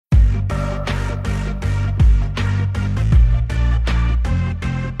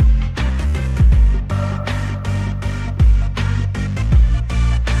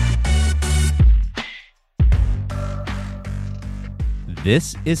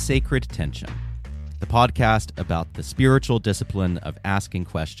This is Sacred Tension, the podcast about the spiritual discipline of asking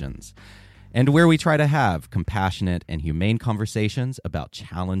questions, and where we try to have compassionate and humane conversations about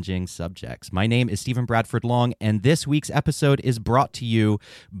challenging subjects. My name is Stephen Bradford Long, and this week's episode is brought to you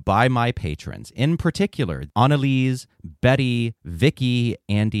by my patrons, in particular, Annalise, Betty, Vicky,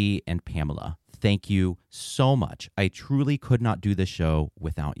 Andy, and Pamela. Thank you so much. I truly could not do this show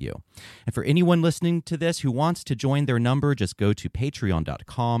without you. And for anyone listening to this who wants to join their number, just go to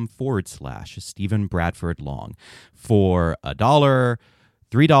patreon.com/Stephen Bradford Long. For $1,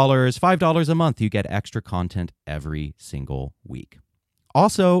 $3, $5 a month, you get extra content every single week.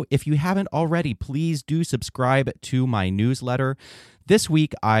 Also, if you haven't already, please do subscribe to my newsletter. This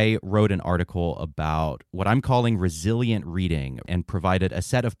week, I wrote an article about what I'm calling resilient reading and provided a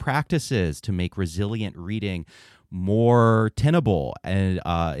set of practices to make resilient reading more tenable and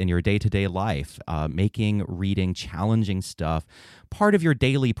in your day-to-day life, making reading challenging stuff part of your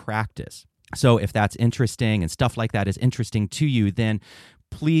daily practice. So if that's interesting and stuff like that is interesting to you, then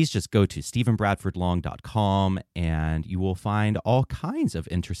please just go to stephenbradfordlong.com and you will find all kinds of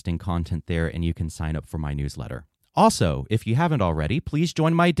interesting content there, and you can sign up for my newsletter. Also, if you haven't already, please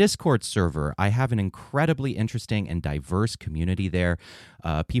join my Discord server. I have an incredibly interesting and diverse community there,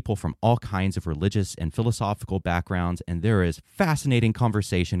 people from all kinds of religious and philosophical backgrounds, and there is fascinating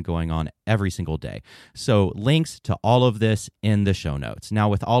conversation going on every single day. So links to all of this in the show notes. Now,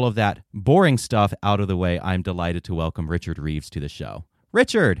 with all of that boring stuff out of the way, I'm delighted to welcome Richard Reeves to the show.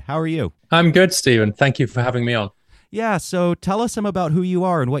 Richard, how are you? I'm good, Stephen. Thank you for having me on. Yeah, so tell us some about who you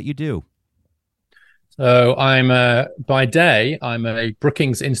are and what you do. So by day, I'm a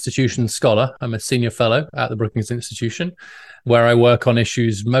Brookings Institution scholar. I'm a senior fellow at the Brookings Institution, where I work on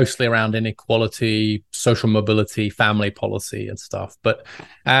issues mostly around inequality, social mobility, family policy and stuff. But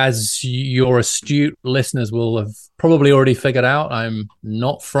as your astute listeners will have probably already figured out, I'm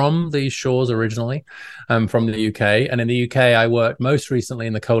not from these shores originally. I'm from the UK. And in the UK, I worked most recently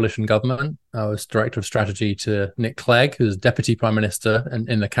in the coalition government. I was director of strategy to Nick Clegg, who's deputy prime minister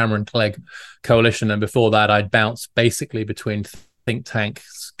in the Cameron-Clegg coalition. And before that, I'd bounced basically between think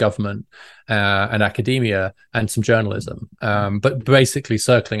tanks, government, and academia, and some journalism, but basically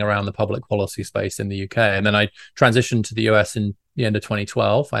circling around the public policy space in the UK. And then I transitioned to the US in the end of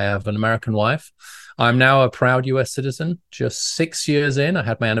 2012. I have an American wife. I'm now a proud US citizen, just 6 years in. I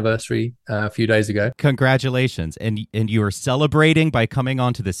had my anniversary a few days ago. Congratulations. And you are celebrating by coming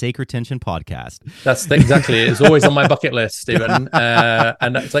on to the Sacred Tension podcast. That's exactly it. It's always on my bucket list, Stephen.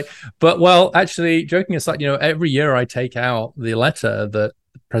 And it's like, but well, actually, joking aside, every year I take out the letter that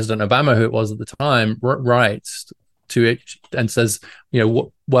President Obama, who it was at the time, writes to it and says,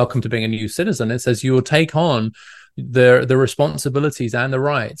 welcome to being a new citizen. It says you will take on the responsibilities and the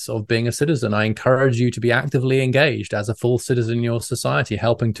rights of being a citizen. I encourage you to be actively engaged as a full citizen in your society,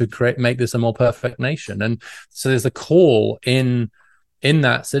 helping to make this a more perfect nation. And so there's a call in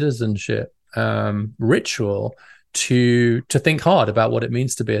that citizenship ritual to think hard about what it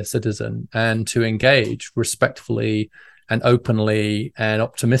means to be a citizen and to engage respectfully and openly and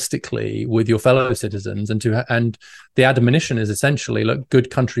optimistically with your fellow citizens. And the admonition is essentially, look, good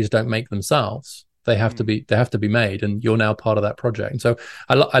countries don't make themselves. They have to be made, and you're now part of that project. And so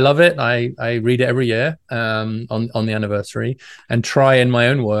I love it. I read it every year on the anniversary, and try in my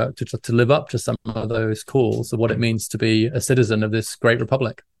own work to live up to some of those calls of what it means to be a citizen of this great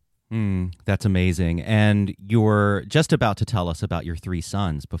republic. That's amazing. And you're just about to tell us about your 3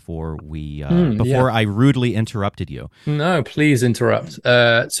 sons before I rudely interrupted you. No, please interrupt.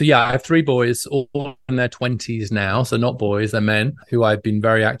 I have 3 boys, all in their 20s now. So not boys, they're men who I've been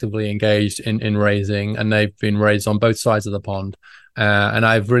very actively engaged in raising, and they've been raised on both sides of the pond. And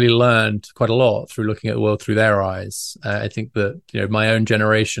I've really learned quite a lot through looking at the world through their eyes. I think that my own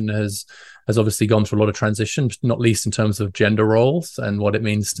generation has obviously gone through a lot of transition, not least in terms of gender roles and what it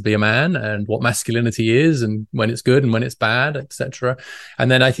means to be a man and what masculinity is and when it's good and when it's bad, etc.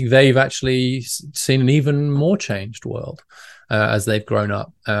 And then I think they've actually seen an even more changed world as they've grown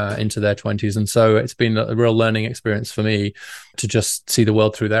up into their 20s. And so it's been a real learning experience for me to just see the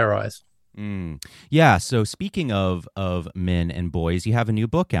world through their eyes. Yeah, so speaking of men and boys, you have a new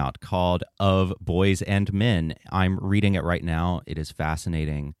book out called Of Boys and Men. I'm reading it right now. It is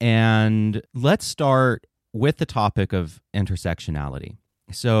fascinating. And let's start with the topic of intersectionality.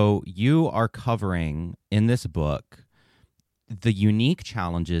 So you are covering in this book the unique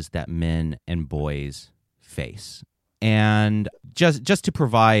challenges that men and boys face. And just to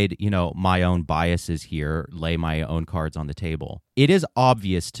provide, my own biases here, lay my own cards on the table, it is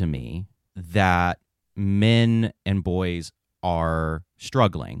obvious to me that men and boys are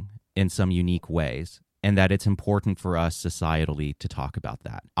struggling in some unique ways. and that it's important for us societally to talk about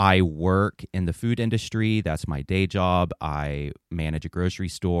that. I work in the food industry. That's my day job. I manage a grocery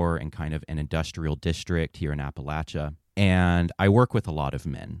store in kind of an industrial district here in Appalachia. And I work with a lot of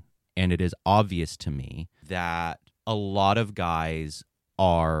men. And it is obvious to me that a lot of guys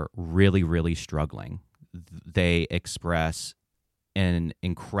are really, really struggling. They express an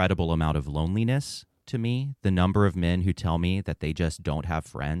incredible amount of loneliness to me. The number of men who tell me that they just don't have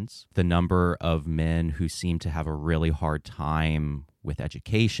friends, the number of men who seem to have a really hard time with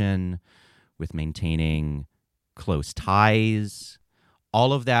education, with maintaining close ties,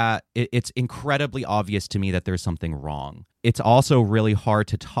 all of that, it's incredibly obvious to me that there's something wrong. It's also really hard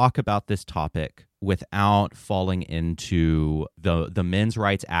to talk about this topic without falling into the men's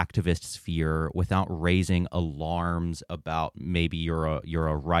rights activist sphere, without raising alarms about maybe you're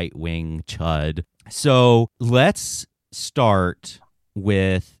a right-wing chud. So let's start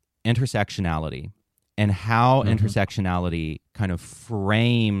with intersectionality and how intersectionality kind of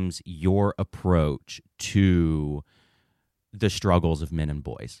frames your approach to the struggles of men and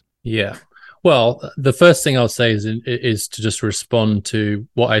boys. Yeah. Well, the first thing I'll say is to just respond to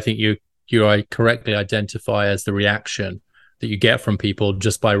what I think you correctly identify as the reaction that you get from people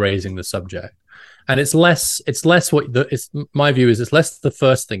just by raising the subject. And it's less my view is it's less the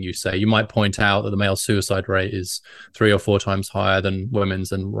first thing you say. You might point out that the male suicide rate is 3 or 4 times higher than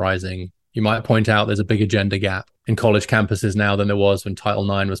women's and rising. You might point out there's a bigger gender gap in college campuses now than there was when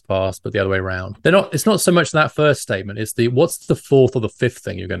Title IX was passed, but the other way around. It's not so much that first statement. It's what's the fourth or the fifth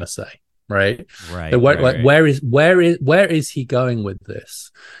thing you're going to say, right? Right. So where is he going with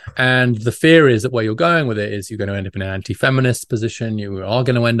this? And the fear is that where you're going with it is you're going to end up in an anti-feminist position. You are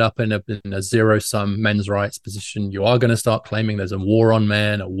going to end up in a zero-sum men's rights position. You are going to start claiming there's a war on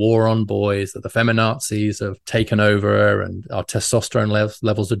men, a war on boys, that the feminazis have taken over and our testosterone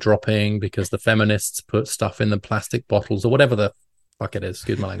levels are dropping because the feminists put stuff in the plastic bottles or whatever the fuck it is,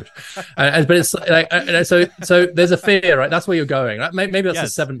 excuse my language. But it's like, so there's a fear, right? That's where you're going, right? Maybe that's the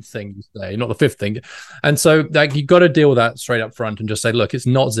seventh thing you say, not the fifth thing. And so like you got to deal with that straight up front and just say, look, it's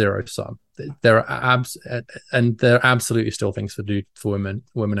not zero sum. There are there are absolutely still things to do for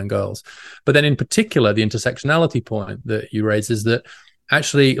women and girls. But then in particular, the intersectionality point that you raise is that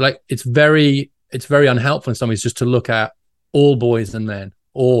actually, like, it's very unhelpful in some ways just to look at all boys and men,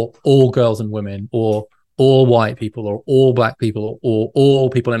 or all girls and women, or all white people, or all black people, or all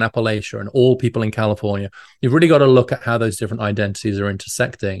people in Appalachia, and all people in California. You've really got to look at how those different identities are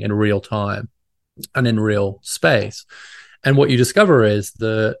intersecting in real time and in real space. And what you discover is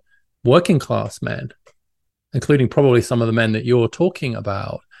that working class men, including probably some of the men that you're talking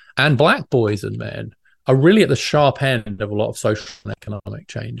about, and black boys and men, are really at the sharp end of a lot of social and economic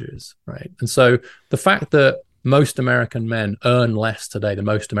changes, right? And so the fact that most American men earn less today than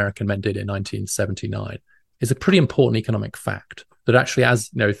most American men did in 1979 is a pretty important economic fact. That actually, as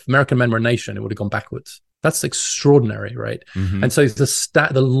you know, if American men were a nation, it would have gone backwards. That's extraordinary, right? Mm-hmm. And so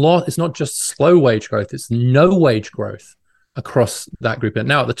it's not just slow wage growth; it's no wage growth across that group. And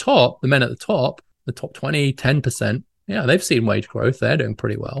now at the top, the men at the top 20, 10%, yeah, they've seen wage growth. They're doing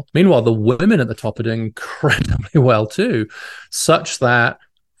pretty well. Meanwhile, the women at the top are doing incredibly well too, such that.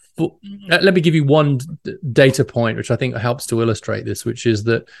 Let me give you one data point, which I think helps to illustrate this, which is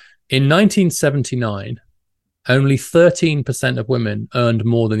that in 1979, only 13% of women earned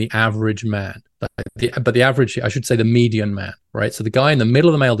more than the average man. But the average, I should say the median man, right? So the guy in the middle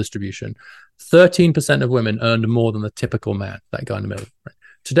of the male distribution, 13% of women earned more than the typical man, that guy in the middle. Right?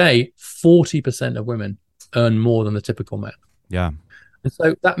 Today, 40% of women earn more than the typical man. Yeah. And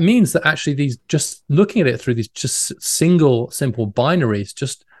so that means that actually these, just looking at it through these just simple binaries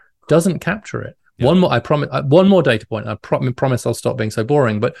just doesn't capture it. Yeah. One more data point. I promise I'll stop being so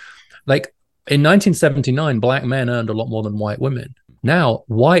boring. But like in 1979, black men earned a lot more than white women. Now,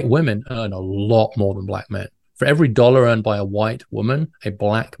 white women earn a lot more than black men. For every dollar earned by a white woman, a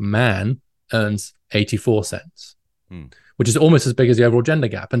black man earns 84 cents, which is almost as big as the overall gender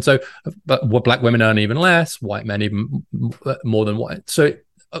gap. And so, but what black women earn even less, white men even more than white. So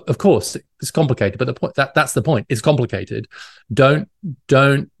of course, it's complicated, but the point that's the point. It's complicated. Don't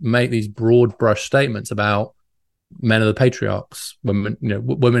make these broad brush statements about men are the patriarchs.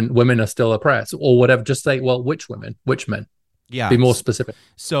 Women are still oppressed, or whatever. Just say, well, which women, which men? Yeah. Be more specific.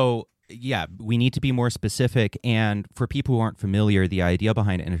 So yeah, we need to be more specific. And for people who aren't familiar, the idea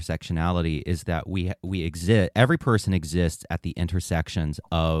behind intersectionality is that we exist. Every person exists at the intersections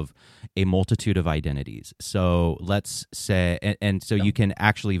of a multitude of identities. So let's say, and so you can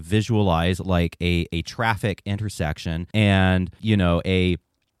actually visualize like a traffic intersection, and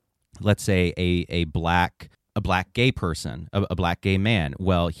let's say a black a black gay person, a black gay man.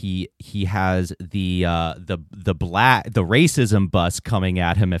 Well, he has the racism bus coming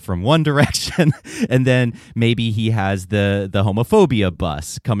at him from one direction, and then maybe he has the homophobia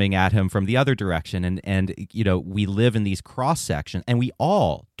bus coming at him from the other direction. And we live in these cross sections, and we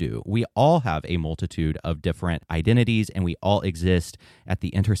all do. We all have a multitude of different identities, and we all exist at the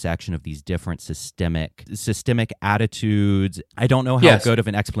intersection of these different systemic attitudes. I don't know how good of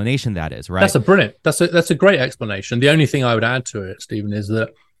an explanation that is, right? That's a great explanation. The only thing I would add to it, Stephen, is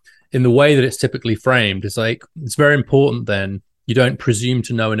that in the way that it's typically framed, it's very important then you don't presume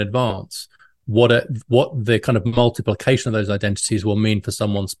to know in advance what the kind of multiplication of those identities will mean for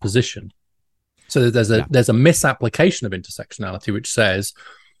someone's position. So there's a misapplication of intersectionality which says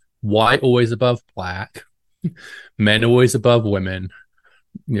white always above black, men always above women,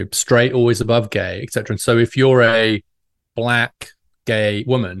 straight always above gay, etc. And so if you're a black gay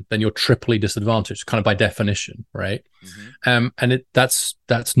woman, then you're triply disadvantaged, kind of by definition, right? Mm-hmm. And that's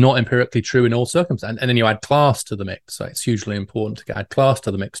not empirically true in all circumstances. And then you add class to the mix. So it's hugely important to add class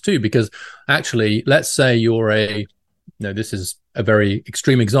to the mix too, because actually, let's say you're this is a very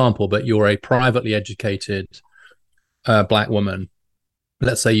extreme example, but you're a privately educated black woman.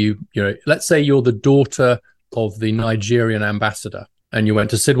 Let's say you're the daughter of the Nigerian ambassador, and you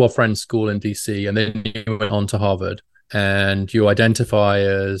went to Sidwell Friends School in DC, and then you went on to Harvard, and you identify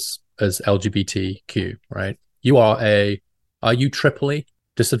as LGBTQ, right? Are you triply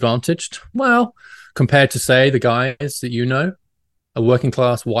disadvantaged? Well, compared to, say, the guys that a working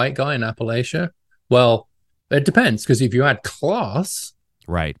class white guy in Appalachia? Well, it depends, because if you add class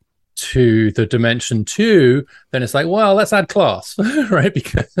right to the dimension 2, then it's like, well, let's add class, right?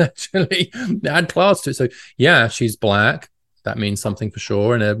 Because actually add class to it. So yeah, she's black. That means something for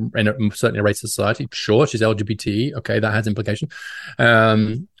sure, in certainly a racist society. Sure, she's LGBT. Okay, that has implication.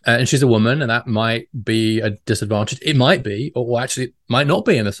 And she's a woman, and that might be a disadvantage. It might be, or actually it might not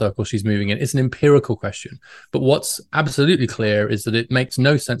be in the circle she's moving in. It's an empirical question. But what's absolutely clear is that it makes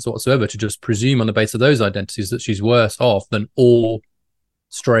no sense whatsoever to just presume on the basis of those identities that she's worse off than all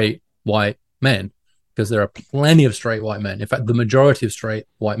straight white men, because there are plenty of straight white men. In fact, the majority of straight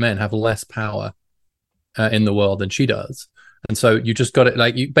white men have less power in the world than she does. And so you just got it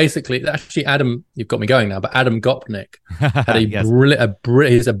actually, Adam, you've got me going now, but Adam Gopnik had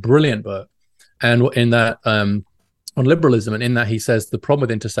he's a brilliant book. And in that, on liberalism, and in that he says the problem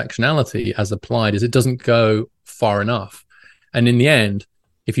with intersectionality as applied is it doesn't go far enough. And in the end,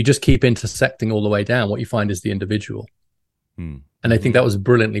 if you just keep intersecting all the way down, what you find is the individual. And I think that was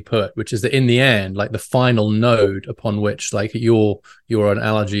brilliantly put, which is that in the end, like the final node upon which, like your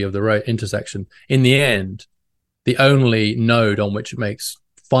analogy of the road intersection, in the end, the only node on which it makes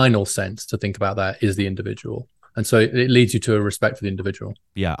final sense to think about that is the individual. And so it leads you to a respect for the individual.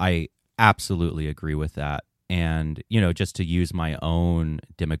 Yeah, I absolutely agree with that. And, just to use my own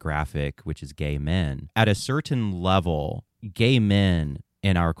demographic, which is gay men, at a certain level, gay men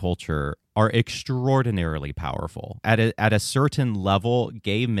in our culture are extraordinarily powerful. At a certain level,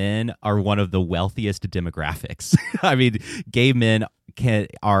 gay men are one of the wealthiest demographics. I mean, gay men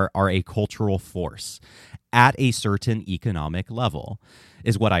are a cultural force at a certain economic level,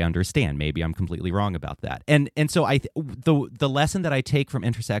 is what I understand. Maybe I'm completely wrong about that. And so the lesson that I take from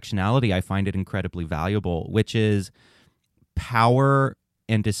intersectionality, I find it incredibly valuable, which is power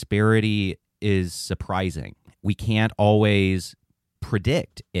and disparity is surprising. We can't always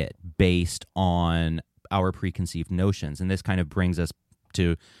predict it based on our preconceived notions. And this kind of brings us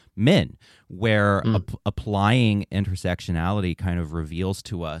to men, where applying intersectionality kind of reveals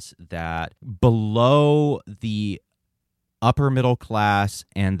to us that below the upper middle class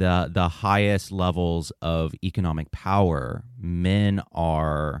and the highest levels of economic power, men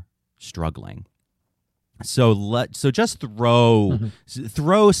are struggling. So just throw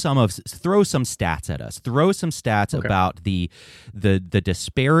some stats at us. Throw some stats about the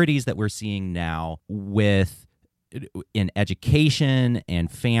disparities that we're seeing now in education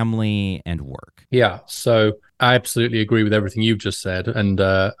and family and work. Yeah, so I absolutely agree with everything you've just said, and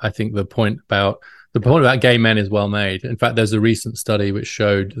I think the point about gay men is well made. In fact, there's a recent study which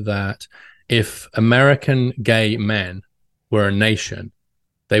showed that if American gay men were a nation,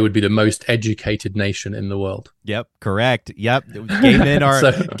 they would be the most educated nation in the world. Yep, correct. Yep, gay men are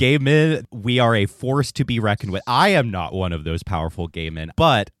gay men. We are a force to be reckoned with. I am not one of those powerful gay men,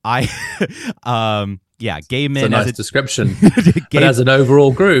 but I gay It's a men as nice a description, gay, but as an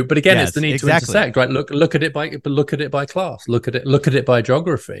overall group. But again, it's yes, the need exactly. to intersect, right? Look at it by class, look at it by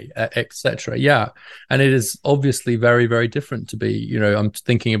geography, etc. Yeah, and it is obviously very, very different to be. I'm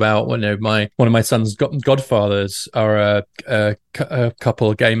thinking about one of my son's godfathers are a couple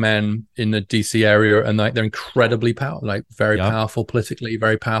of gay men in the DC area, and they're incredibly powerful, like very powerful politically,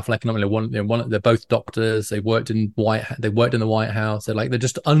 very powerful economically. They're both doctors. They worked in the White House. They're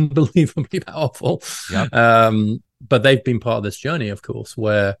just unbelievably powerful. But they've been part of this journey, of course,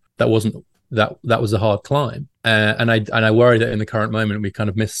 where that was a hard climb, and I worry that in the current moment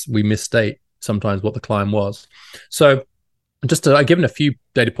we misstate sometimes what the climb was. So I've given a few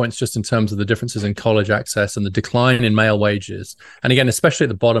data points just in terms of the differences in college access and the decline in male wages, and again, especially at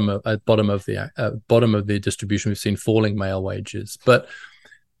the bottom of the distribution, we've seen falling male wages, but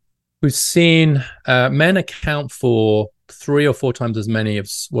we've seen men account for 3 or 4 times as many of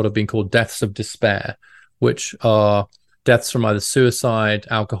what have been called deaths of despair, which are deaths from either suicide,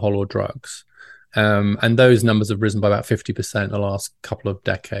 alcohol, or drugs. And those numbers have risen by about 50% in the last couple of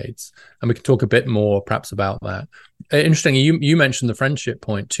decades. And we can talk a bit more perhaps about that. Interestingly, you mentioned the friendship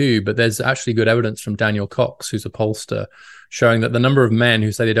point too, but there's actually good evidence from Daniel Cox, who's a pollster, showing that the number of men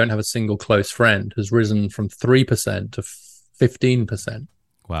who say they don't have a single close friend has risen from 3% to 15%.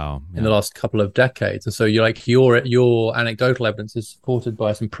 Wow. In the last couple of decades. And so your anecdotal evidence is supported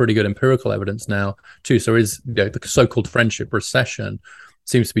by some pretty good empirical evidence now too. So the so-called friendship recession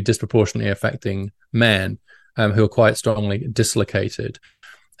seems to be disproportionately affecting men who are quite strongly dislocated.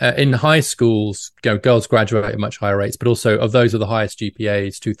 In high schools, girls graduate at much higher rates, but also of those with the highest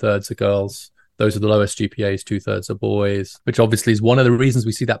GPAs, 2/3 are girls. Those are the lowest GPAs, 2/3 are boys, which obviously is one of the reasons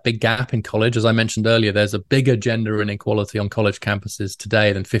we see that big gap in college. As I mentioned earlier, there's a bigger gender inequality on college campuses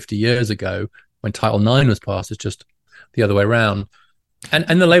today than 50 years ago when Title IX was passed. It's just the other way around.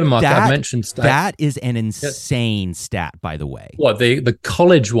 And the labor market, I've mentioned that is an insane stat, by the way. Well, the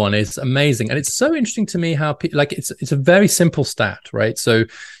college one is amazing, and it's so interesting to me how it's a very simple stat, right? So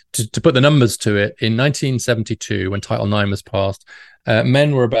to put the numbers to it, in 1972, when Title IX was passed,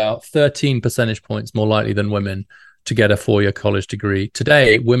 men were about 13 percentage points more likely than women to get a 4-year college degree.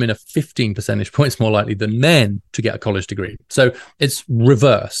 Today, women are 15 percentage points more likely than men to get a college degree. So it's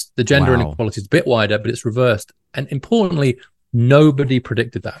reversed. The gender inequality is a bit wider, but it's reversed. And importantly, nobody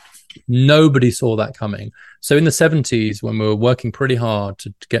predicted that. Nobody saw that coming. So in the 70s, when we were working pretty hard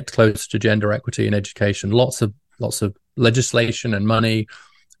to get closer to gender equity in education, lots of legislation and money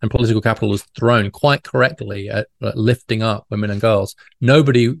and political capital was thrown quite correctly at lifting up women and girls.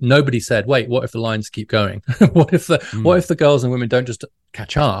 Nobody said, "Wait, what if the lines keep going? What if the girls and women don't just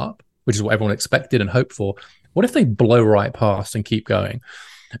catch up, which is what everyone expected and hoped for? What if they blow right past and keep going?"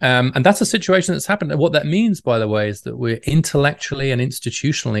 And that's a situation that's happened. And what that means, by the way, is that we're intellectually and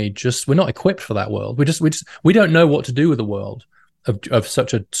institutionally we're not equipped for that world. We don't know what to do with a world of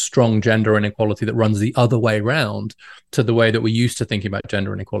such a strong gender inequality that runs the other way around to the way that we're used to thinking about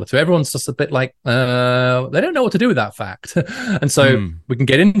gender inequality. So everyone's just a bit like they don't know what to do with that fact. And so we can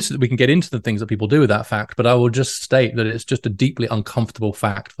get into the things that people do with that fact, but I will just state that it's just a deeply uncomfortable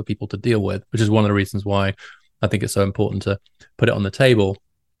fact for people to deal with, which is one of the reasons why I think it's so important to put it on the table.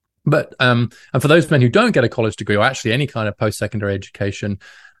 But and for those men who don't get a college degree or actually any kind of post-secondary education,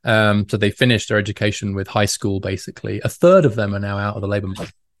 so they finish their education with high school, basically, a third of them are now out of the labor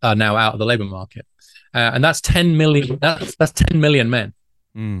market. And that's 10 million. That's 10 million men.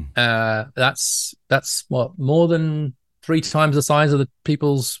 That's what, more than 3 times the size of the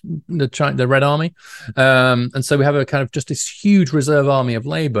Red Army. And so we have a kind of just this huge reserve army of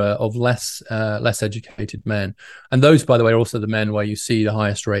labor of less educated men. And those, by the way, are also the men where you see the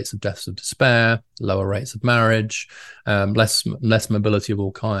highest rates of deaths of despair, lower rates of marriage, less mobility of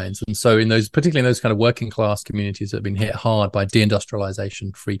all kinds. And so particularly in those kind of working class communities that have been hit hard by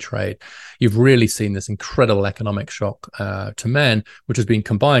deindustrialization, free trade, you've really seen this incredible economic shock to men, which has been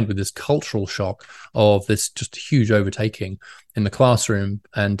combined with this cultural shock of this just huge overtaking in the classroom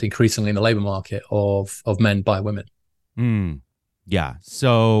and increasingly in the labor market of men by women. Yeah.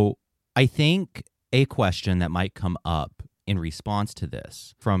 So I think a question that might come up in response to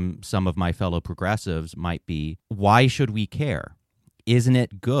this from some of my fellow progressives might be, why should we care? Isn't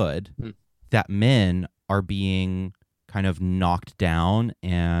it good that men are being kind of knocked down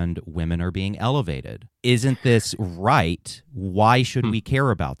and women are being elevated? Isn't this right? Why should we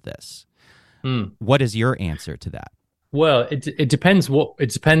care about this? What is your answer to that? Well, it depends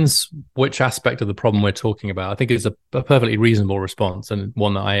which aspect of the problem we're talking about. I think it's a perfectly reasonable response, and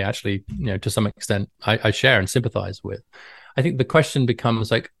one that I actually, to some extent, I share and sympathize with. I think the question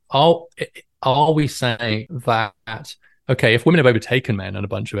becomes like, are we saying that, okay, if women have overtaken men in a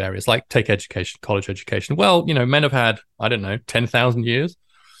bunch of areas, like take education, college education, well, men have had, I don't know, 10,000 years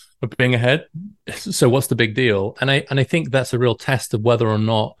of being ahead. So what's the big deal? And I think that's a real test of whether or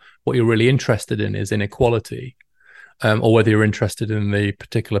not what you're really interested in is inequality, or whether you're interested in the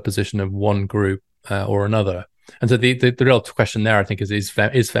particular position of one group or another. And so the real question there, I think, is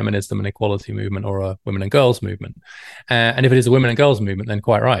feminism an equality movement or a women and girls movement? And if it is a women and girls movement, then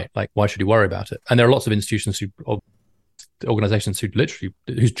quite right. Like, why should you worry about it? And there are lots of institutions organizations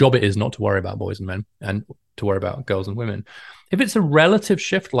whose job it is not to worry about boys and men and to worry about girls and women. If it's a relative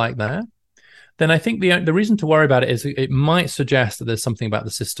shift like that, then I think the reason to worry about it is it might suggest that there's something about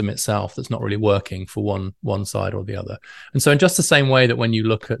the system itself that's not really working for one side or the other. And so in just the same way that when you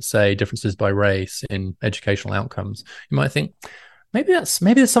look at, say, differences by race in educational outcomes, you might think maybe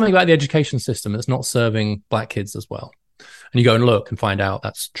there's something about the education system that's not serving black kids as well. And you go and look and find out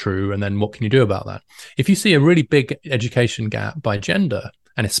that's true. And then what can you do about that? If you see a really big education gap by gender,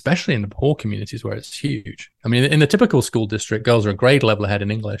 and especially in the poor communities where it's huge. I mean, in the typical school district, girls are a grade level ahead in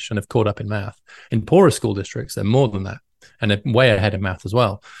English and have caught up in math. In poorer school districts, they're more than that, and they're way ahead in math as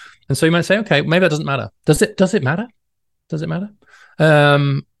well. And so you might say, okay, maybe that doesn't matter. Does it matter? Does it matter?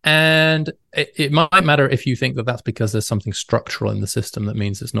 And it might matter if you think that that's because there's something structural in the system that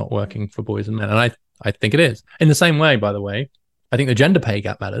means it's not working for boys and men. And I think it is. In the same way, by the way, I think the gender pay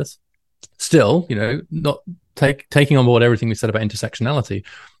gap matters. Still, not taking on board everything we said about intersectionality,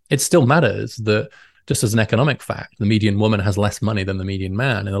 it still matters that just as an economic fact, the median woman has less money than the median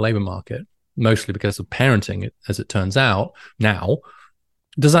man in the labor market, mostly because of parenting, as it turns out now.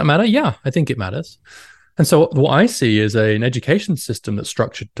 Does that matter? Yeah, I think it matters. And so what I see is an education system that's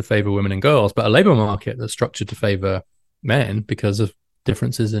structured to favor women and girls, but a labor market that's structured to favor men because of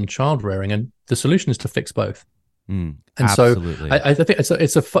differences in child rearing. And the solution is to fix both. And absolutely. So I think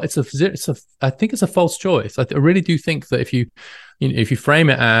I think it's a false choice. I really do think that if you frame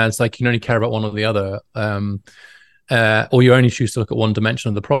it as like you only care about one or the other, or you only choose to look at one dimension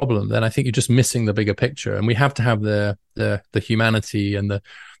of the problem, then I think you're just missing the bigger picture. And we have to have the humanity and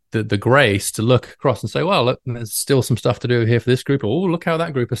the grace to look across and say, well, look, there's still some stuff to do here for this group, or oh, look how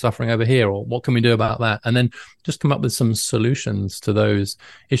that group is suffering over here, or what can we do about that? And then just come up with some solutions to those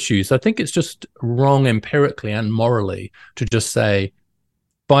issues. I think it's just wrong empirically and morally to just say,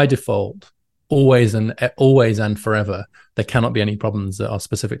 by default, always and forever, there cannot be any problems that are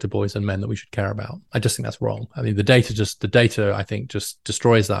specific to boys and men that we should care about. I just think that's wrong. I mean, the data, I think, just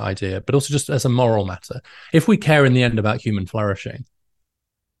destroys that idea, but also just as a moral matter. If we care in the end about human flourishing,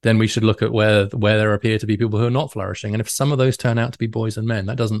 then we should look at where there appear to be people who are not flourishing. And if some of those turn out to be boys and men,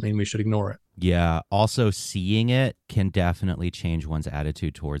 that doesn't mean we should ignore it. Yeah. Also, seeing it can definitely change one's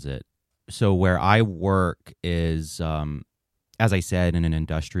attitude towards it. So where I work is, as I said, in an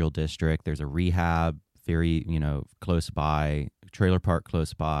industrial district. There's a rehab very, close by, trailer park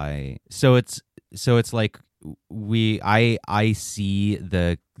close by. So it's like I see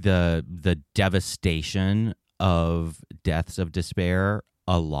the devastation of deaths of despair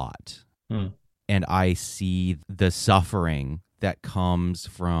a lot. And I see the suffering that comes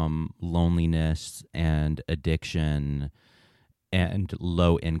from loneliness and addiction and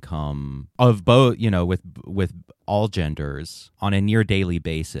low income of both, with all genders on a near daily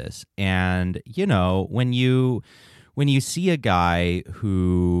basis. And, when you see a guy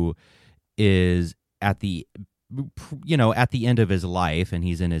who is at the end of his life and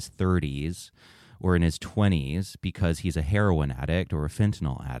he's in his 30s or in his 20s because he's a heroin addict or a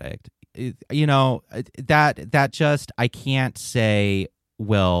fentanyl addict, that just, I can't say,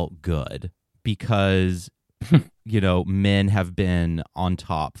 well, good, because men have been on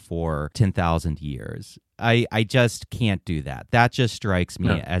top for 10,000 years. I just can't do that. That just strikes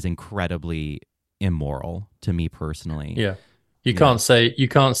me as incredibly immoral to me personally. Yeah. You can't say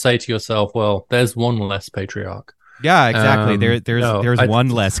to yourself, well, there's one less patriarch. Yeah, exactly. There's one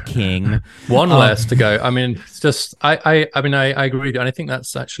less king. One less to go. I mean, it's just I agree with you. And I think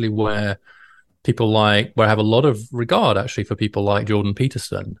that's actually where I have a lot of regard actually for people like Jordan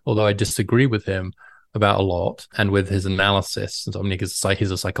Peterson, although I disagree with him about a lot and with his analysis. I mean,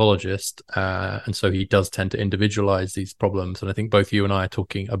 he's a psychologist, and so he does tend to individualize these problems. And I think both you and I are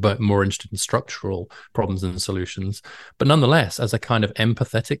talking about more interested in structural problems and solutions. But nonetheless, as a kind of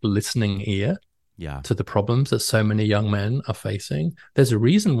empathetic listening ear to the problems that so many young men are facing, there's a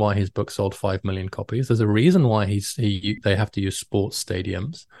reason why his book sold 5 million copies. There's a reason why they have to use sports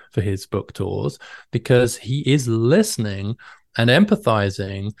stadiums for his book tours, because he is listening and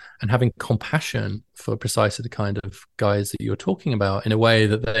empathizing and having compassion for precisely the kind of guys that you're talking about, in a way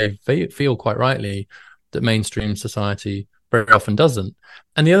that they feel quite rightly that mainstream society very often doesn't.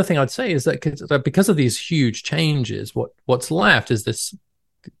 And the other thing I'd say is that because of these huge changes, what's left is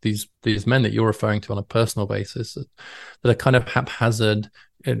these men that you're referring to on a personal basis that are kind of haphazard,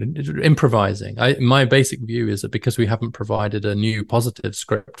 improvising. My basic view is that because we haven't provided a new positive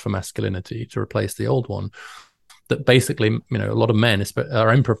script for masculinity to replace the old one, that basically, a lot of men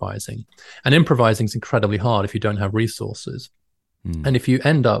are improvising, and improvising is incredibly hard if you don't have resources. And if you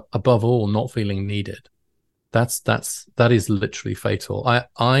end up, above all, not feeling needed, that is literally fatal.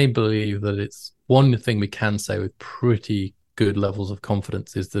 I believe that it's one thing we can say with pretty good levels of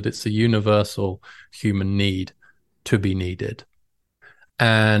confidence is that it's a universal human need to be needed.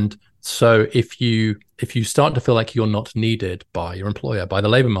 And so if you start to feel like you're not needed by your employer, by the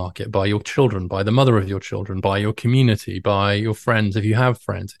labor market, by your children, by the mother of your children, by your community, by your friends, if you have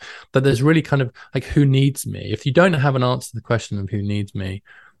friends, that there's really kind of like, who needs me? If you don't have an answer to the question of who needs me,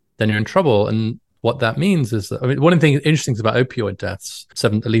 then you're in trouble. And what that means is that, one of the interesting things about opioid deaths,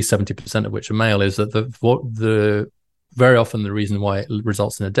 at least 70% of which are male, is that the very often the reason why it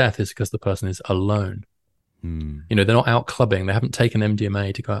results in a death is because the person is alone. They're not out clubbing. They haven't taken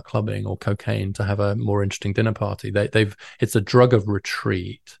MDMA to go out clubbing or cocaine to have a more interesting dinner party. It's a drug of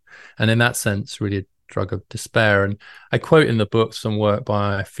retreat, and in that sense, really a drug of despair. And I quote in the book some work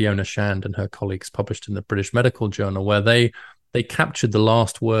by Fiona Shand and her colleagues published in the British Medical Journal, where they captured the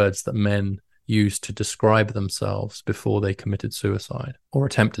last words that men used to describe themselves before they committed suicide or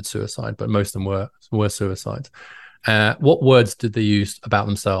attempted suicide, but most of them were suicides. What words did they use about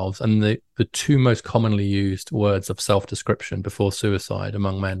themselves? And the two most commonly used words of self-description before suicide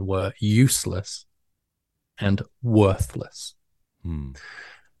among men were useless and worthless.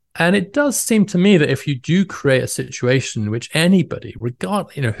 And it does seem to me that if you do create a situation in which anybody,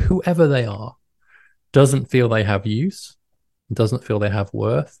 whoever they are, doesn't feel they have use, doesn't feel they have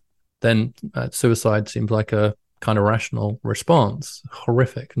worth, then suicide seems like a kind of rational response.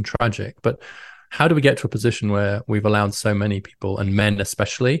 Horrific and tragic, but how do we get to a position where we've allowed so many people, and men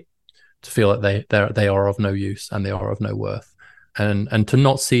especially, to feel that they are of no use and they are of no worth, and to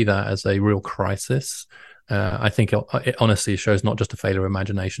not see that as a real crisis? I think it honestly shows not just a failure of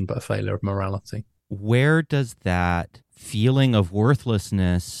imagination, but a failure of morality. Where does that feeling of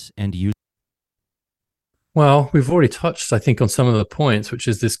worthlessness and use? Well, we've already touched, I think, on some of the points, which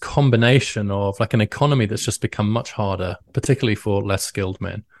is this combination of like an economy that's just become much harder, particularly for less skilled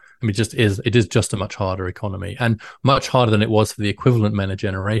men. I mean, it is just a much harder economy, and much harder than it was for the equivalent men a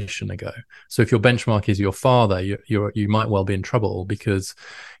generation ago. So if your benchmark is your father, you might well be in trouble, because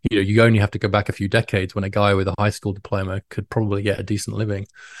you only have to go back a few decades when a guy with a high school diploma could probably get a decent living.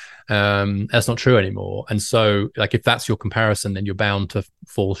 That's not true anymore. And so, like, if that's your comparison, then you're bound to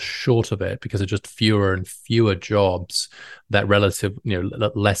fall short of it, because there's just fewer and fewer jobs that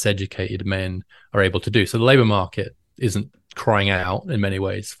less educated men are able to do. So the labor market isn't crying out in many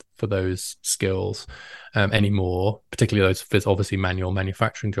ways for those skills anymore, particularly those obviously manual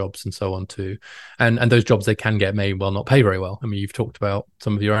manufacturing jobs and so on too. And those jobs they can get may well not pay very well. I mean, you've talked about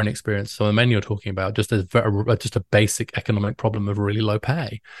some of your own experience. Some of the men you're talking about, just a basic economic problem of really low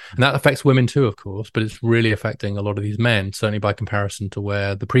pay. And that affects women too, of course, but it's really affecting a lot of these men, certainly by comparison to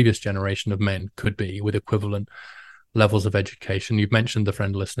where the previous generation of men could be with equivalent levels of education. You've mentioned the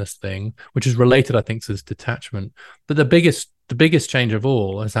friendlessness thing, which is related, I think, to this detachment. But the biggest change of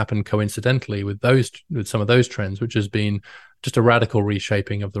all has happened coincidentally with some of those trends, which has been just a radical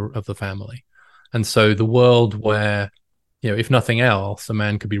reshaping of the family. And so the world where, if nothing else, a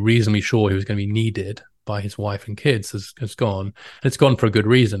man could be reasonably sure he was going to be needed by his wife and kids has gone. And it's gone for a good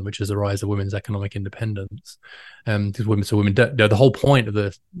reason, which is the rise of women's economic independence. Because women the whole point of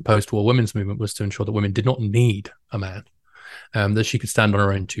the post-war women's movement was to ensure that women did not need a man, that she could stand on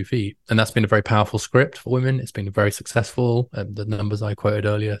her own 2 feet. And that's been a very powerful script for women. It's been very successful. The numbers I quoted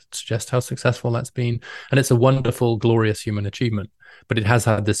earlier suggest how successful that's been. And it's a wonderful, glorious human achievement. But it has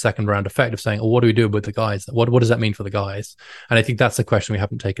had this second round effect of saying, what do we do with the guys? What does that mean for the guys? And I think that's a question we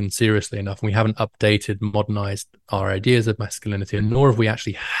haven't taken seriously enough. And we haven't updated, modernized our ideas of masculinity, and nor have we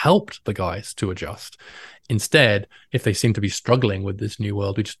actually helped the guys to adjust. Instead, if they seem to be struggling with this new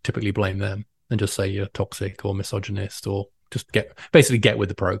world, we just typically blame them and just say you're toxic or misogynist, or just get with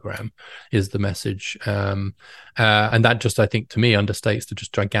the program is the message. And that just, I think, to me, understates the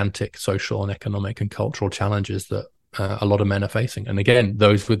just gigantic social and economic and cultural challenges that a lot of men are facing. And again,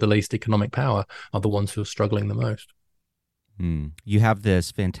 those with the least economic power are the ones who are struggling the most. You have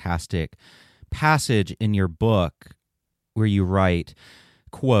this fantastic passage in your book where you write,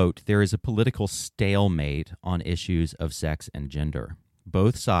 quote, "There is a political stalemate on issues of sex and gender.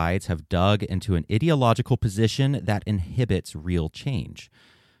 Both sides have dug into an ideological position that inhibits real change.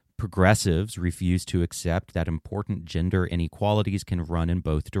 Progressives refuse to accept that important gender inequalities can run in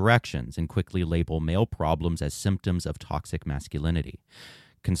both directions and quickly label male problems as symptoms of toxic masculinity.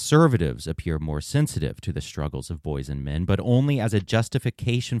 Conservatives appear more sensitive to the struggles of boys and men, but only as a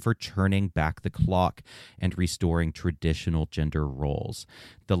justification for turning back the clock and restoring traditional gender roles.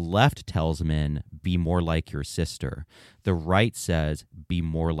 The left tells men, be more like your sister. The right says, be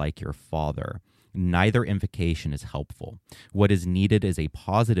more like your father. Neither invocation is helpful. What is needed is a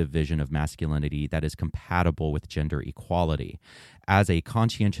positive vision of masculinity that is compatible with gender equality. As a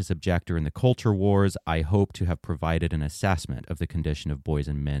conscientious objector in the culture wars, I hope to have provided an assessment of the condition of boys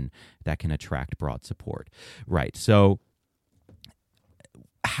and men that can attract broad support. Right. So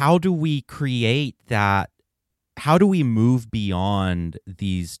how do we create that? How do we move beyond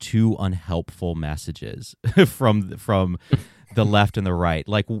these two unhelpful messages from the left and the right?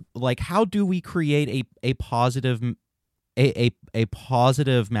 Like how do we create a positive a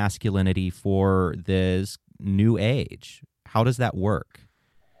positive masculinity for this new age? How does that work?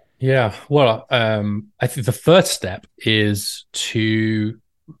 Yeah, well, I think the first step is to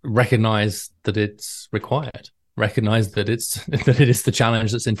recognize that it's required. Recognize that it is the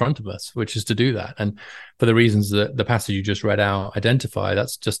challenge that's in front of us, which is to do that. And for the reasons that the passage you just read out identify,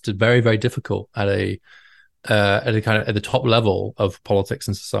 that's just very, very difficult at a kind of at the top level of politics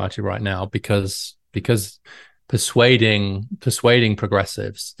and society right now, because persuading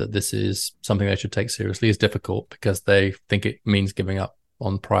progressives that this is something they should take seriously is difficult, because they think it means giving up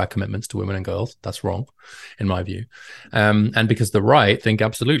on prior commitments to women and girls. That's wrong, in my view. And because the right think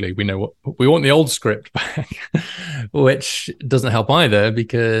absolutely, we want the old script back, which doesn't help either,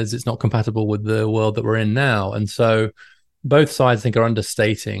 because it's not compatible with the world that we're in now. And so both sides, I think, are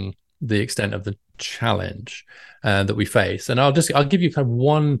understating the extent of the challenge that we face. And I'll give you kind of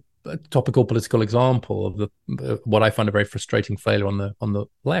one topical political example of what I find a very frustrating failure on the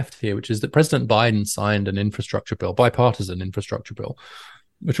left here, which is that President Biden signed an infrastructure bill, bipartisan infrastructure bill,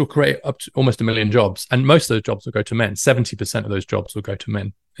 which will create up to almost 1 million jobs. And most of those jobs will go to men. 70% of those jobs will go to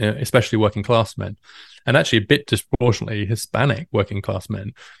men, especially working class men, and actually a bit disproportionately Hispanic working class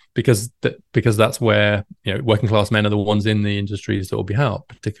men, because that's where working class men are the ones in the industries that will be helped,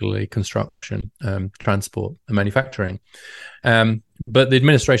 particularly construction, transport, and manufacturing. But the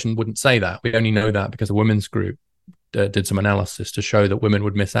administration wouldn't say that. We only know that because a women's group did some analysis to show that women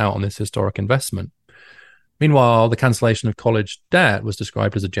would miss out on this historic investment. Meanwhile, the cancellation of college debt was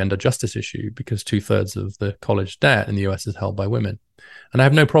described as a gender justice issue, because 2/3 of the college debt in the US is held by women. And I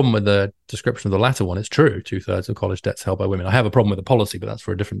have no problem with the description of the latter one. It's true, 2/3 of college debt's held by women. I have a problem with the policy, but that's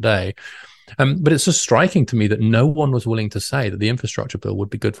for a different day. But it's just striking to me that no one was willing to say that the infrastructure bill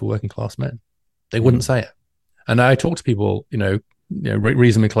would be good for working class men. They wouldn't say it. And I talk to people,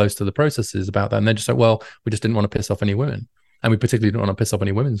 reasonably close to the processes about that, and they're just like, well, we just didn't want to piss off any women, and we particularly didn't want to piss off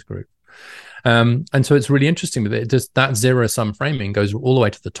any women's group. And so it's really interesting that that zero-sum framing goes all the way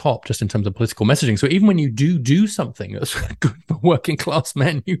to the top, just in terms of political messaging. So even when you do something that's good for working class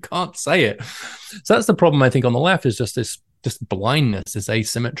men, you can't say it. So that's the problem, I think, on the left, is just this blindness, this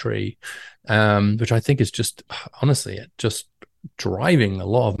asymmetry, which I think is just, honestly, just driving a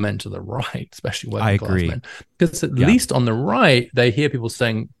lot of men to the right, especially working class men. Because at least on the right, they hear people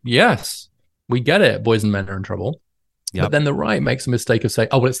saying, yes, we get it, boys and men are in trouble. Yep. But then the right makes a mistake of saying,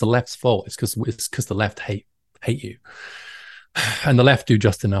 oh, well, it's the left's fault. It's because the left hate you. And the left do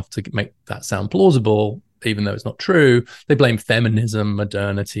just enough to make that sound plausible, even though it's not true. They blame feminism,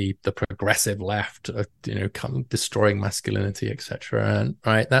 modernity, the progressive left, destroying masculinity, etc. And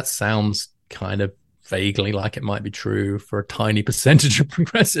right, that sounds kind of vaguely like it might be true for a tiny percentage of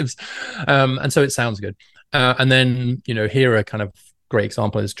progressives. And so it sounds good. And then, here are kind of great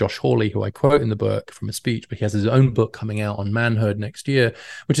example is Josh Hawley, who I quote in the book from a speech, but he has his own book coming out on manhood next year,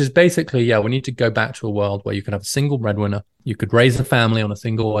 which is basically, we need to go back to a world where you could have a single breadwinner, you could raise a family on a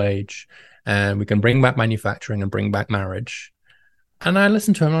single wage, and we can bring back manufacturing and bring back marriage. And I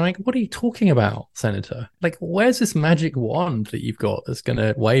listened to him and I'm like, what are you talking about, Senator? Like, where's this magic wand that you've got that's going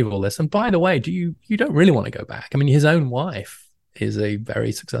to wave all this? And by the way, you don't really want to go back. I mean, his own wife is a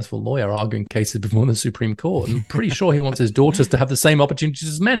very successful lawyer arguing cases before the Supreme Court. I'm pretty sure he wants his daughters to have the same opportunities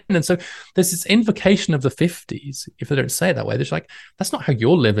as men. And so there's this invocation of the 50s, if they don't say it that way. They're just like, that's not how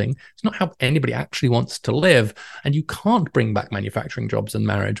you're living. It's not how anybody actually wants to live. And you can't bring back manufacturing jobs and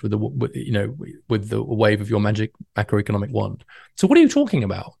marriage with the wave of your magic macroeconomic wand. So what are you talking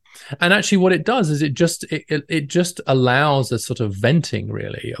about? And actually what it does is it just allows a sort of venting,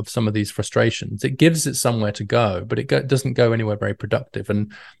 really, of some of these frustrations. It gives it somewhere to go, but it doesn't go anywhere very productive.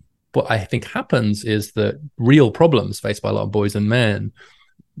 And what I think happens is that real problems faced by a lot of boys and men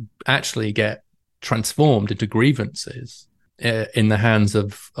actually get transformed into grievances in the hands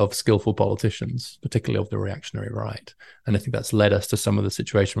of skillful politicians, particularly of the reactionary right. And I think that's led us to some of the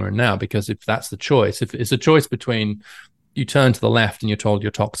situation we're in now, because if that's the choice, if it's a choice between you turn to the left and you're told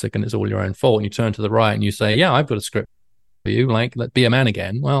you're toxic and it's all your own fault, and you turn to the right and you say, yeah, I've got a script for you, like, let be a man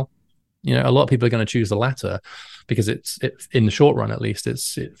again. Well, a lot of people are going to choose the latter, because it's in the short run, at least,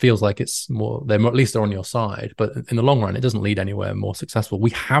 it feels like it's more, they're at least they're on your side, but in the long run, it doesn't lead anywhere more successful.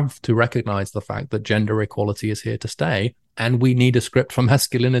 We have to recognize the fact that gender equality is here to stay, and we need a script for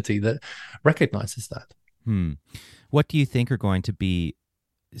masculinity that recognizes that. What do you think are going to be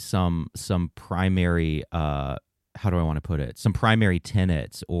some primary how do I want to put it, some primary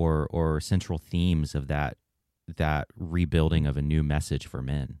tenets or central themes of that rebuilding of a new message for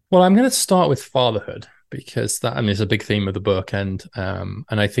men? Well, I'm going to start with fatherhood, because that is a big theme of the book, and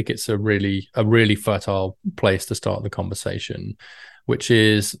I think it's a really fertile place to start the conversation, which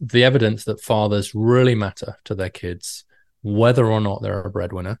is the evidence that fathers really matter to their kids, whether or not they're a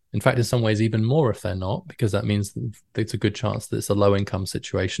breadwinner. In fact, in some ways, even more if they're not, because that means it's a good chance that it's a low-income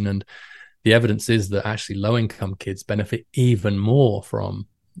situation. And the evidence is that actually low-income kids benefit even more from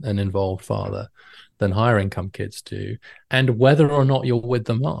an involved father than higher income kids do. And whether or not you're with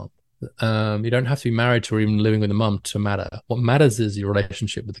the mom, you don't have to be married to or even living with the mum to matter. What matters is your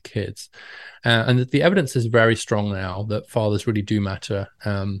relationship with the kids. And the evidence is very strong now that fathers really do matter,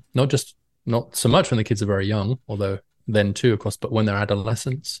 not so much when the kids are very young, although then too, of course, but when they're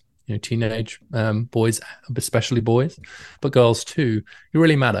adolescents, teenage boys, especially boys, but girls too, you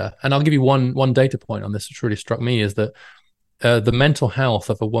really matter. And I'll give you one data point on this, which really struck me, is that the mental health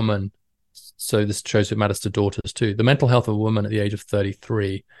of a woman, so this shows it matters to daughters too, the mental health of a woman at the age of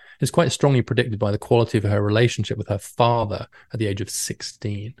 33 is quite strongly predicted by the quality of her relationship with her father at the age of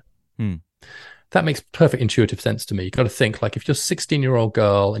 16. That makes perfect intuitive sense to me. You've got to think, like, if you're a 16-year-old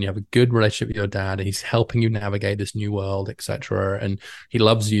girl and you have a good relationship with your dad and he's helping you navigate this new world, etc., and he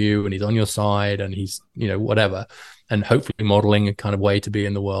loves you and he's on your side and he's, whatever, and hopefully modeling a kind of way to be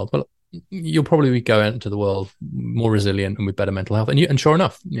in the world, well, you'll probably go out into the world more resilient and with better mental health. And sure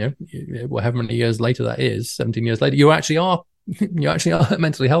enough, however many years later that is, 17 years later, you actually are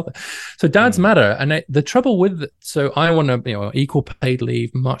mentally healthy. So dads matter. And the trouble with it, so I want to, equal paid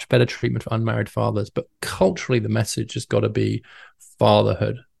leave, much better treatment for unmarried fathers, but culturally the message has got to be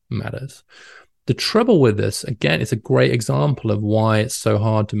fatherhood matters. The trouble with this, again, it's a great example of why it's so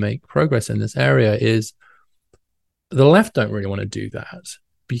hard to make progress in this area, is the left don't really want to do that.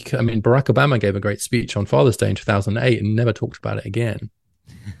 Because, Barack Obama gave a great speech on Father's Day in 2008 and never talked about it again.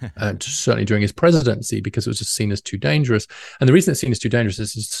 Certainly during his presidency, because it was just seen as too dangerous. And the reason it's seen as too dangerous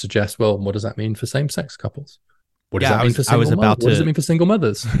is to suggest, well, what does that mean for same-sex couples? What does that mean for single mothers? What does it mean for single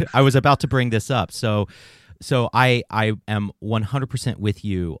mothers? I was about to bring this up. So I am 100% with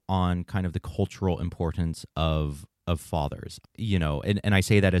you on kind of the cultural importance of fathers, and I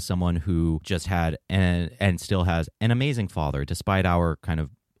say that as someone who just had and still has an amazing father, despite our kind of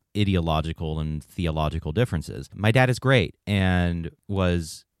ideological and theological differences. My dad is great and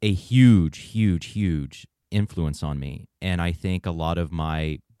was a huge influence on me. And I think a lot of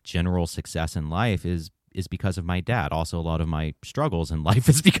my general success in life is because of my dad. Also, a lot of my struggles in life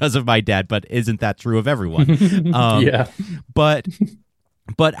is because of my dad, but isn't that true of everyone? Yeah.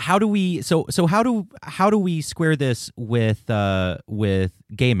 But how do we how do we square this with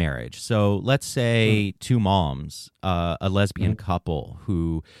gay marriage? So let's say two moms, a lesbian couple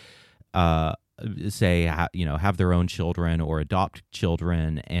who say have their own children or adopt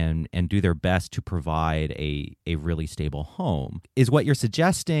children and do their best to provide a really stable home. Is what you're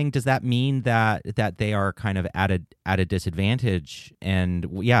suggesting, does that mean that they are kind of at a disadvantage? And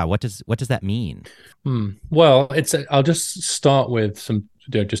what does that mean? Well, I'll just start with some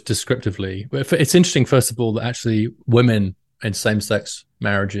just descriptively. It's interesting, first of all, that actually women in same-sex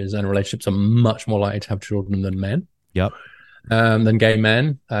marriages and relationships are much more likely to have children than men. Yep. Than gay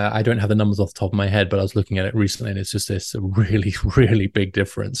men. I don't have the numbers off the top of my head, but I was looking at it recently, and it's just this really, really big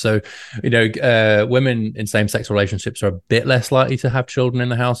difference. So, women in same-sex relationships are a bit less likely to have children in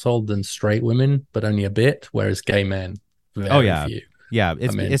the household than straight women, but only a bit, whereas gay men, very few. Yeah,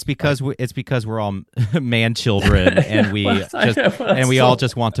 it's because we're all man children, and we all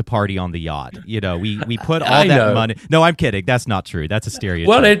just want to party on the yacht. We put all that money. No, I'm kidding. That's not true. that's a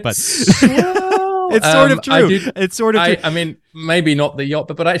stereotype. Well, it's sort of true. It's sort of true. Maybe not the yacht,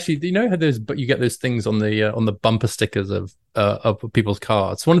 but actually, how you get those things on the bumper stickers of people's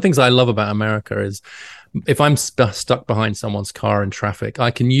cars. One of the things I love about America is if I'm stuck behind someone's car in traffic,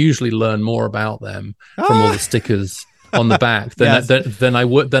 I can usually learn more about them from all the stickers on the back Yes. than I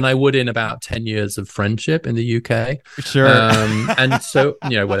would in about 10 years of friendship in the UK. Sure. And so,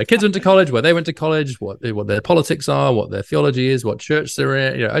 where their kids went to college, where they went to college, what their politics are, what their theology is, what church they're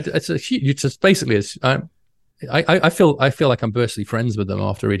in. It's a huge, you just basically I feel like I'm virtually friends with them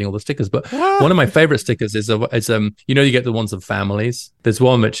after reading all the stickers. But one of my favorite stickers is you get the ones of families. There's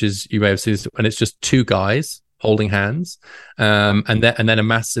one which is, you may have seen this, and it's just two guys holding hands, and then a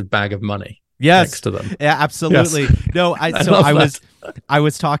massive bag of money. Yes. Next to them. Yeah, absolutely. Yes. No, I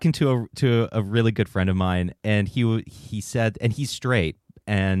was talking to a really good friend of mine, and he said, and he's straight,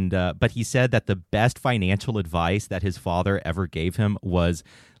 and but he said that the best financial advice that his father ever gave him was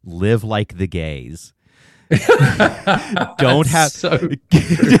live like the gays. Don't have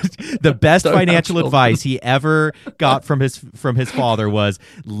the best financial advice he ever got from his father was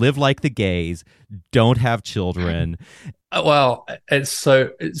live like the gays, don't have children. Well, it's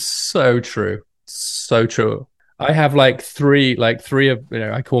so true. So true. I have three of,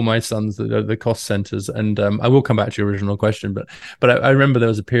 I call my sons the cost centers, and I will come back to your original question, but I remember there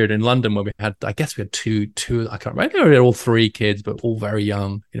was a period in London where we had two, I can't remember, we had all three kids, but all very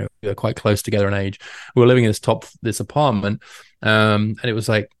young, they're quite close together in age. We were living in this apartment, and it was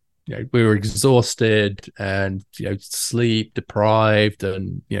we were exhausted and sleep deprived,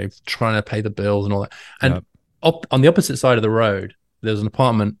 and trying to pay the bills and all that. And up on the opposite side of the road, there was an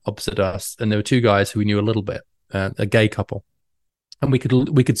apartment opposite us, and there were two guys who we knew a little bit. A gay couple, and we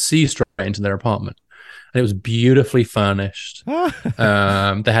could see straight into their apartment, and it was beautifully furnished. They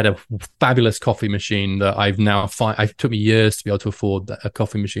had a fabulous coffee machine that it took me years to be able to afford a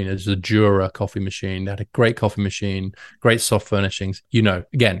coffee machine. It was a Jura coffee machine. They had a great coffee machine, great soft furnishings.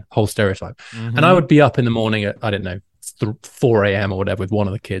 Again, whole stereotype. Mm-hmm. And I would be up in the morning at 4 a.m. or whatever with one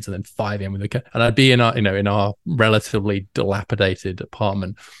of the kids, and then 5 a.m. with the kid, and I'd be in our relatively dilapidated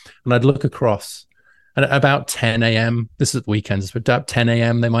apartment, and I'd look across. And at about 10 a.m., this is weekends, but about 10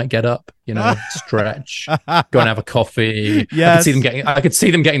 a.m. they might get up, stretch, go and have a coffee. Yes. I could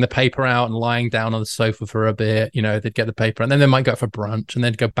see them getting the paper out and lying down on the sofa for a bit. They'd get the paper, and then they might go for brunch, and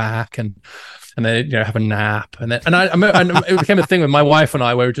they'd go back and then have a nap, and it became a thing with my wife and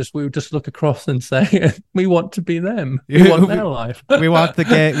I, where we would just look across and say, we want to be them. We want their life. We want the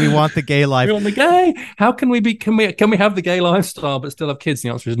gay. We want the gay life. We want the gay. How can we be? Can we have the gay lifestyle but still have kids? And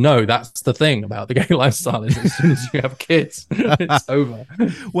the answer is no. That's the thing about the gay lifestyle. Is as soon as you have kids, it's over.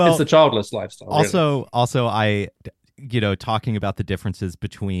 Well, it's the childless lifestyle. Also, I, talking about the differences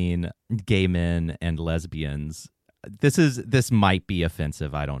between gay men and lesbians. This might be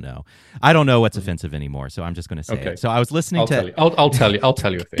offensive. I don't know what's offensive anymore, so I'm just going to say it. So I was listening I'll tell you a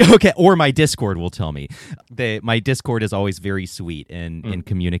thing. Okay, or my Discord will tell me. My Discord is always very sweet in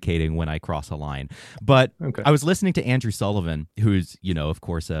communicating when I cross a line. But I was listening to Andrew Sullivan, who's of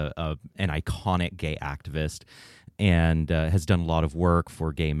course an iconic gay activist and has done a lot of work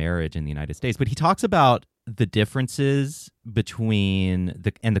for gay marriage in the United States. But he talks about the differences between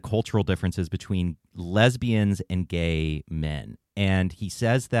the cultural differences between lesbians and gay men. And he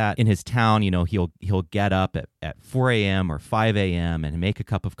says that in his town, he'll get up at 4 a.m. or 5 a.m. and make a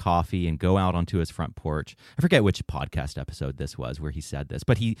cup of coffee and go out onto his front porch. I forget which podcast episode this was where he said this,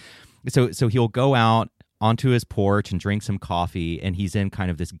 but so he'll go out onto his porch and drink some coffee, and he's in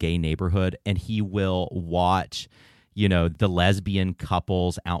kind of this gay neighborhood, and he will watch, the lesbian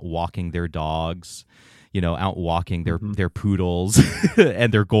couples out walking their dogs, out walking their poodles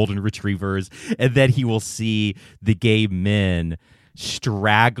and their golden retrievers. And then he will see the gay men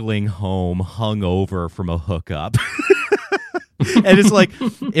straggling home hungover from a hookup. And it's like,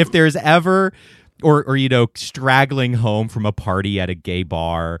 if there's ever, or straggling home from a party at a gay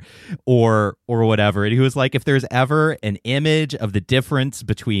bar or whatever. And he was like, if there's ever an image of the difference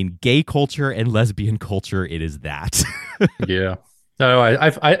between gay culture and lesbian culture, it is that. Yeah. No,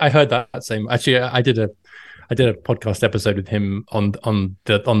 I heard that same. Actually, I did a podcast episode with him on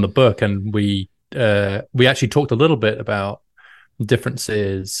the book, and we actually talked a little bit about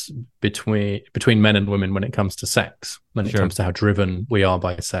differences between men and women when it comes to sex, when it comes to how driven we are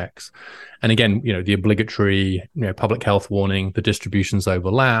by sex. And again, the obligatory public health warning, the distributions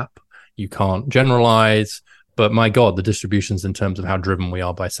overlap, you can't generalize. But my God, the distributions in terms of how driven we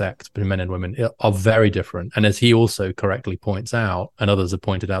are by sex between men and women are very different. And as he also correctly points out, and others have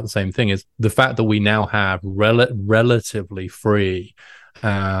pointed out the same thing, is the fact that we now have relatively free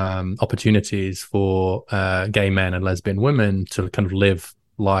opportunities for gay men and lesbian women to kind of live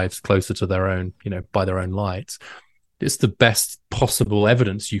lives closer to their own, by their own lights, it's the best possible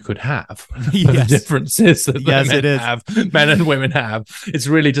evidence you could have for Yes. the differences that men and women have. It's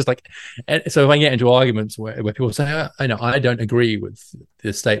really just like, so if I get into arguments where people say, I know I don't agree with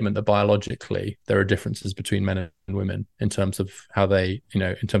the statement that biologically there are differences between men and women in terms of how they,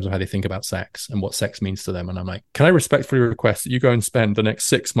 in terms of how they think about sex and what sex means to them. And I'm like, can I respectfully request that you go and spend the next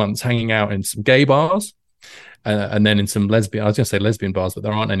 6 months hanging out in some gay bars? And then in some lesbian, I was going to say lesbian bars, but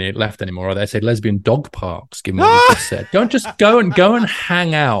there aren't any left anymore. Or they say lesbian dog parks. Given what you just said, don't just go and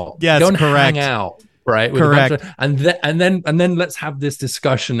hang out. Yes, go and correct. hang out, right? With correct. And then let's have this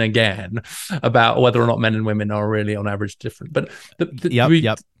discussion again about whether or not men and women are really on average different. But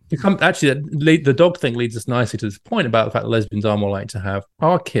actually, the dog thing leads us nicely to this point about the fact that lesbians are more likely to have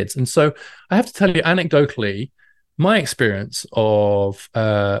our kids. And so I have to tell you anecdotally, my experience of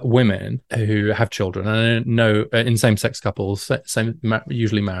women who have children, and I know in same-sex couples,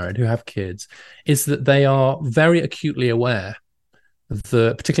 usually married, who have kids, is that they are very acutely aware,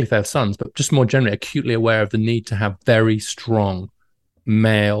 particularly if they have sons, but just more generally acutely aware of the need to have very strong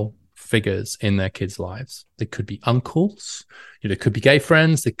male figures in their kids' lives. They could be uncles, they could be gay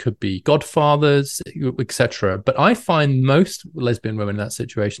friends, they could be godfathers, etc. But I find most lesbian women in that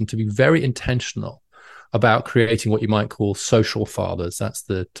situation to be very intentional about creating what you might call social fathers. That's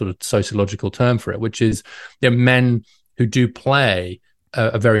the sort of sociological term for it, which is men who do play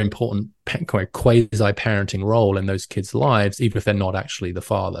a very important quasi-parenting role in those kids' lives, even if they're not actually the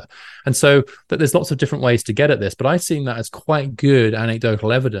father. And so that there's lots of different ways to get at this, but I've seen that as quite good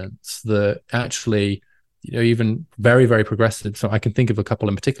anecdotal evidence that actually, even very, very progressive. So I can think of a couple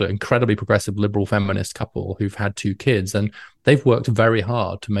in particular, incredibly progressive liberal feminist couple who've had 2 kids, and they've worked very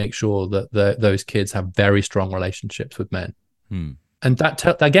hard to make sure that those kids have very strong relationships with men. And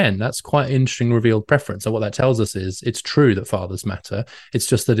again, that's quite an interesting revealed preference. So what that tells us is it's true that fathers matter. It's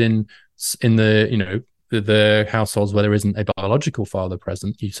just that in the the households where there isn't a biological father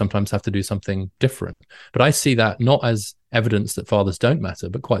present, you sometimes have to do something different. But I see that not as evidence that fathers don't matter,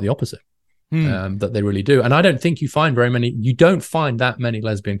 but quite the opposite. That they really do. And I don't think you don't find that many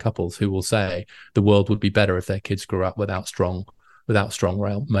lesbian couples who will say the world would be better if their kids grew up without strong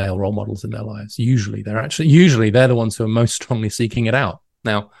male role models in their lives. Usually they're the ones who are most strongly seeking it out.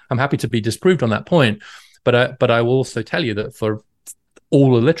 Now, I'm happy to be disproved on that point, but I will also tell you that for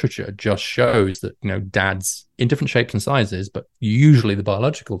all the literature just shows that, dads in different shapes and sizes, but usually the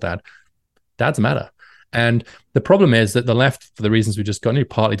biological dads matter. And the problem is that the left, for the reasons we just got into,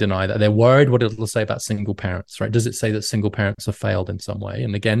 partly deny that. They're worried what it'll say about single parents, right? Does it say that single parents have failed in some way?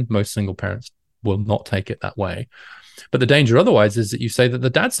 And again, most single parents will not take it that way. But the danger otherwise is that you say that the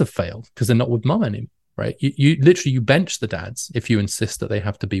dads have failed because they're not with mum anymore, right? You literally, you bench the dads if you insist that they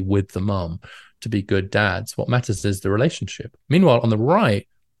have to be with the mum to be good dads. What matters is the relationship. Meanwhile, on the right,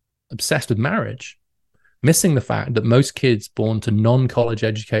 obsessed with marriage, missing the fact that most kids born to non-college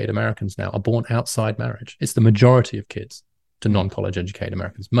educated Americans now are born outside marriage. It's the majority of kids to non-college educated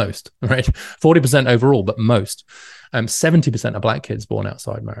Americans, most, right? 40% overall, but most. 70% of black kids born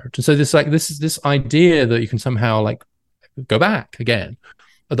outside marriage. And so this idea that you can somehow go back again,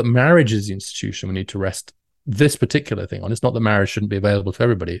 that marriage is the institution we need to rest this particular thing on. It's not that marriage shouldn't be available to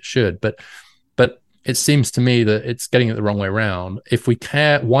everybody, it should, but it seems to me that it's getting it the wrong way around. If we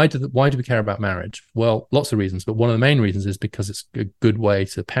care, why do we care about marriage? Well, lots of reasons, but one of the main reasons is because it's a good way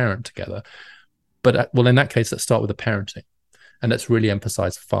to parent together. But in that case, let's start with the parenting, and let's really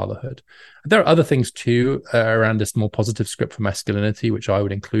emphasize fatherhood. There are other things too around this more positive script for masculinity, which I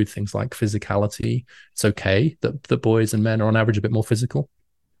would include things like physicality. It's okay that boys and men are on average a bit more physical.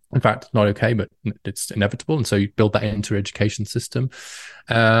 In fact, not okay, but it's inevitable. And so you build that into your education system.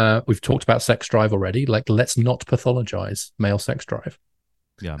 We've talked about sex drive already. Let's not pathologize male sex drive.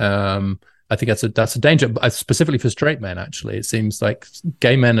 Yeah. I think that's a danger, specifically for straight men. Actually, it seems like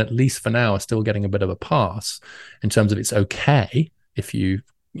gay men, at least for now, are still getting a bit of a pass in terms of it's okay if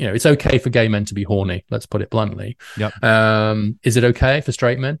it's okay for gay men to be horny. Let's put it bluntly. Yep. Is it okay for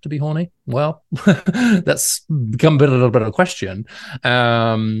straight men to be horny? Well, that's become a little bit of a question.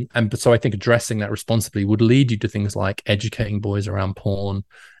 And so I think addressing that responsibly would lead you to things like educating boys around porn,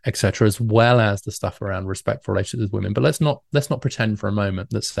 etc., as well as the stuff around respect for relationships with women. But let's not pretend for a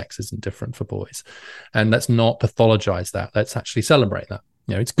moment that sex isn't different for boys, and let's not pathologize that. Let's actually celebrate that.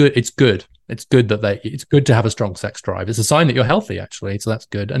 It's good. It's good that it's good to have a strong sex drive. It's a sign that you're healthy, actually. So that's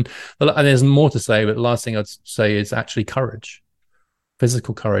good. And there's more to say, but the last thing I'd say is actually courage,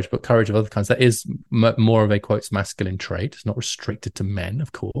 physical courage, but courage of other kinds. That is more of a quotes masculine trait. It's not restricted to men,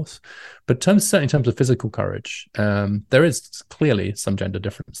 of course, but certainly in terms of physical courage, there is clearly some gender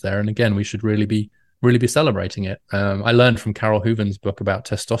difference there. And again, we should really be really be celebrating it. I learned from Carol Hooven's book about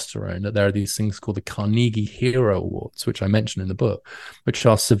testosterone that there are these things called the Carnegie Hero Awards, which I mentioned in the book, which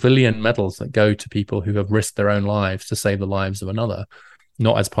are civilian medals that go to people who have risked their own lives to save the lives of another,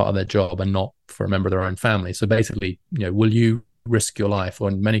 not as part of their job and not for a member of their own family. So basically, will you risk your life, or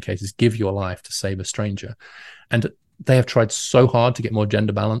in many cases, give your life to save a stranger? And they have tried so hard to get more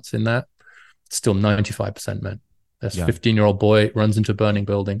gender balance in that. Still 95% men. This 15-year-old boy runs into a burning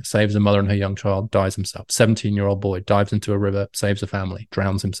building, saves a mother and her young child, dies himself. 17-year-old boy dives into a river, saves a family,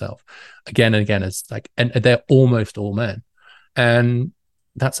 drowns himself. Again and again, it's like, and they're almost all men. And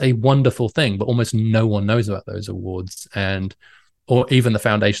that's a wonderful thing, but almost no one knows about those awards. Or even the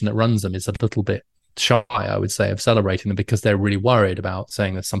foundation that runs them is a little bit shy, I would say, of celebrating them because they're really worried about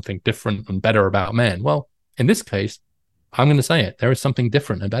saying there's something different and better about men. Well, in this case, I'm going to say it. There is something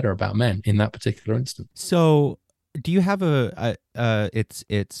different and better about men in that particular instance. So do you have it's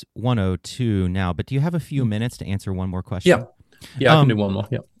 1:02 now, but do you have a few minutes to answer one more question? Yeah, I can do one more.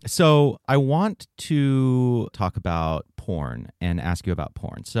 Yeah. So I want to talk about porn and ask you about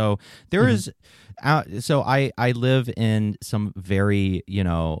porn. So there is, so I live in some very,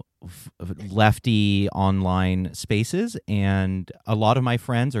 lefty online spaces, and a lot of my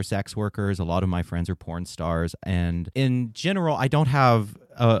friends are sex workers. A lot of my friends are porn stars. And in general, I don't have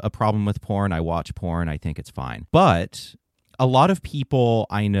a problem with porn. I watch porn. I think it's fine. But a lot of people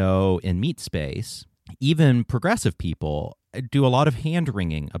I know in meat space, even progressive people, do a lot of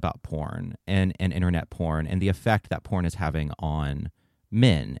hand-wringing about porn and internet porn and the effect that porn is having on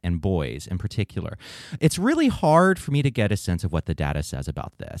men and boys in particular. It's really hard for me to get a sense of what the data says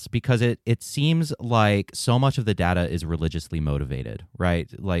about this, because it seems like so much of the data is religiously motivated, right?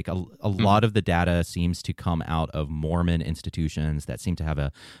 Like a lot of the data seems to come out of Mormon institutions that seem to have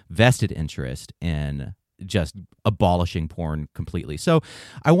a vested interest in just abolishing porn completely. So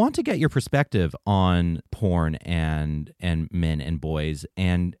I want to get your perspective on porn and men and boys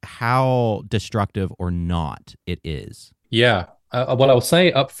and how destructive or not it is. Yeah. Well, I'll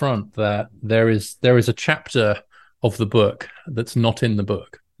say up front that there is a chapter of the book that's not in the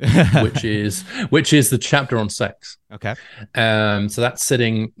book, which is the chapter on sex. Okay. So that's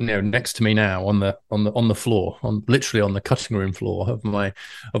sitting, next to me now on the floor, literally on the cutting room floor of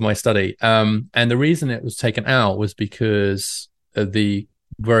my study. And the reason it was taken out was because of the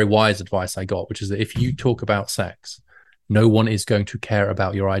very wise advice I got, which is that if you talk about sex, no one is going to care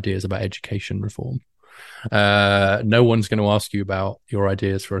about your ideas about education reform. No one's going to ask you about your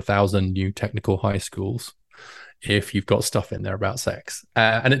ideas for 1,000 new technical high schools if you've got stuff in there about sex.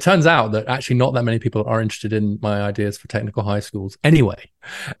 And it turns out that actually not that many people are interested in my ideas for technical high schools anyway.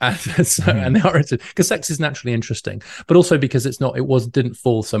 And they are interested because sex is naturally interesting, but also because didn't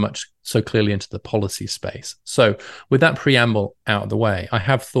fall so clearly into the policy space. So with that preamble out of the way, I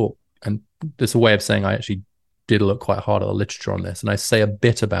have thought, and there's a way of saying I actually did look quite hard at the literature on this, and I say a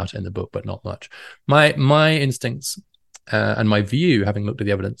bit about it in the book, but not much. My instincts and my view, having looked at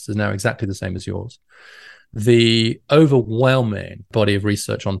the evidence, is now exactly the same as yours. The overwhelming body of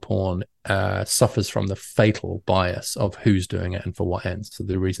research on porn suffers from the fatal bias of who's doing it and for what ends. So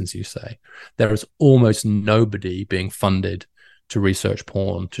the reasons you say, there is almost nobody being funded to research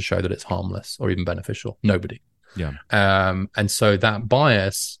porn to show that it's harmless or even beneficial. Nobody. Yeah. And so that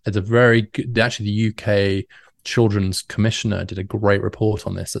bias is a very good. Actually, the UK Children's Commissioner did a great report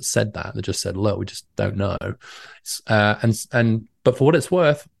on this that said that. They just said, look, we just don't know. But for what it's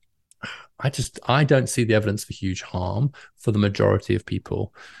worth, I don't see the evidence for huge harm for the majority of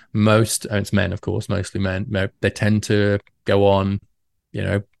people. It's men, of course, mostly men. They tend to go on,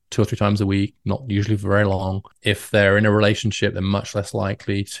 2 or 3 times a week, not usually for very long. If they're in a relationship, they're much less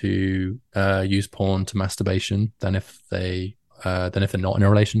likely to use porn to masturbation than if they're not in a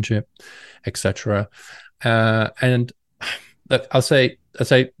relationship, etc. And look, I'll say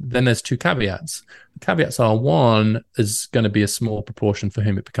then there's 2 caveats. The caveats are, one, is going to be a small proportion for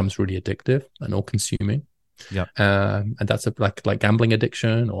whom it becomes really addictive and all consuming. Yeah. And that's like gambling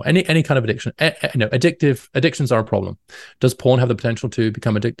addiction or any kind of addiction. Addictions are a problem. Does porn have the potential to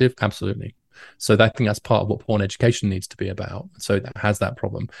become addictive? Absolutely. So I think that's part of what porn education needs to be about. So that has that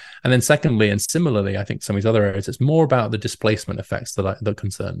problem. And then secondly, and similarly, I think some of these other areas, it's more about the displacement effects that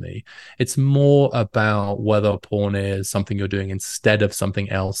concern me. It's more about whether porn is something you're doing instead of something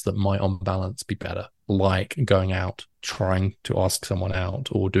else that might on balance be better, like going out, trying to ask someone out,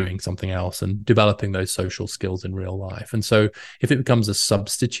 or doing something else and developing those social skills in real life. And so if it becomes a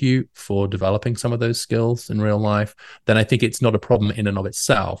substitute for developing some of those skills in real life, then I think it's not a problem in and of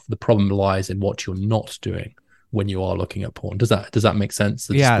itself. The problem lies in what you're not doing when you are looking at porn. Does that make sense?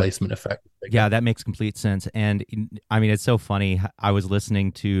 The Yeah. displacement effect. Yeah, that makes complete sense. And I mean, it's so funny. I was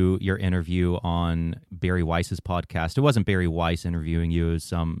listening to your interview on Barry Weiss's podcast. It wasn't Barry Weiss interviewing you, it was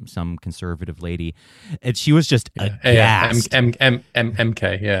some conservative lady. And she was just aghast.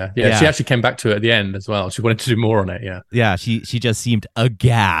 MK. Yeah. She actually came back to it at the end as well. She wanted to do more on it. Yeah. Yeah, she just seemed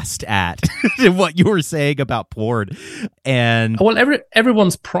aghast at what you were saying about porn. And well,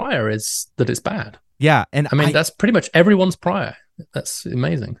 everyone's prior is that it's bad. Yeah, and I mean that's pretty much everyone's prior. That's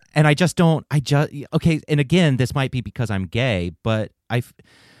amazing. And okay, and again, this might be because I'm gay, but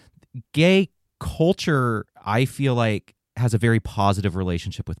gay culture, I feel like, has a very positive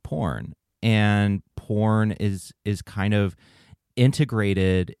relationship with porn, and porn is kind of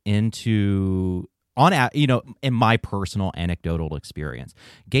integrated into in my personal anecdotal experience,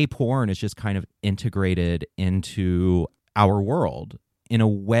 gay porn is just kind of integrated into our world in a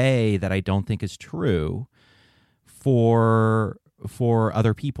way that I don't think is true for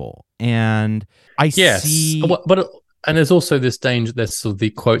other people. And I see, but and there's also this danger. There's sort of the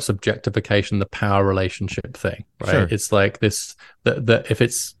quote objectification, the power relationship thing, right? Sure. It's like this that if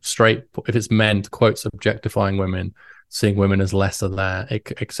it's men quotes objectifying women, seeing women as lesser than,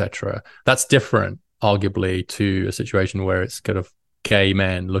 etc. That's different, arguably, to a situation where it's kind of gay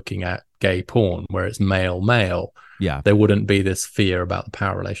men looking at gay porn, where it's male. Yeah, there wouldn't be this fear about the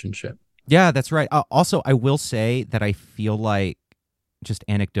power relationship. Yeah, that's right. Also, I will say that I feel like, just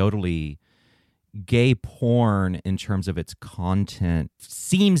anecdotally, gay porn in terms of its content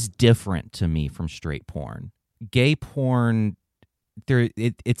seems different to me from straight porn. Gay porn,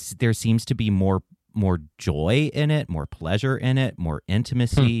 there seems to be more joy in it, more pleasure in it, more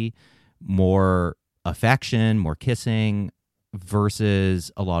intimacy, more affection, more kissing,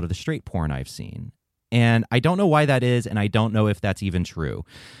 versus a lot of the straight porn I've seen. And I don't know why that is, and I don't know if that's even true.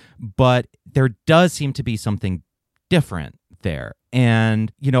 But there does seem to be something different there.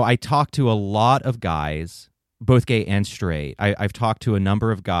 And, I talked to a lot of guys, both gay and straight. I've talked to a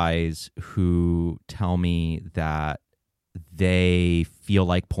number of guys who tell me that they feel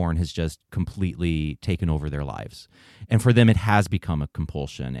like porn has just completely taken over their lives. And for them, it has become a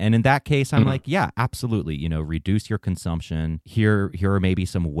compulsion. And in that case, I'm like, yeah, absolutely. Reduce your consumption. Here are maybe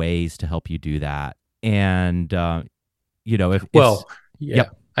some ways to help you do that. And,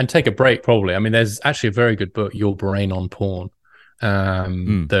 Yep. And take a break, probably. I mean, there's actually a very good book, Your Brain on Porn,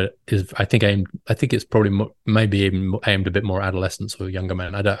 that is, I think it's probably maybe even aimed a bit more adolescents or younger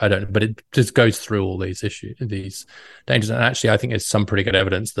men. I don't know, but it just goes through all these issues, these dangers. And actually, I think there's some pretty good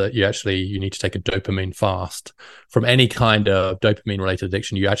evidence that you need to take a dopamine fast from any kind of dopamine related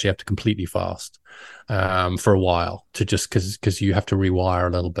addiction. You actually have to completely fast for a while, to just because you have to rewire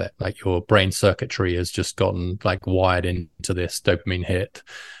a little bit. Like your brain circuitry has just gotten like wired into this dopamine hit,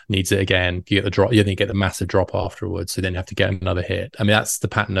 needs it again. You get the drop, you then get the massive drop afterwards. So then you have to get another hit. I mean, that's the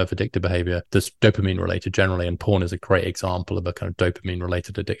pattern of addictive behavior that's dopamine related generally. And porn is a great example of a kind of dopamine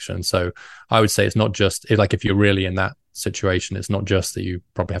related addiction. So I would say it's not just like, if you're really in that situation, it's not just that you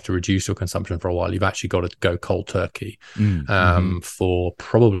probably have to reduce your consumption for a while. You've actually got to go cold turkey for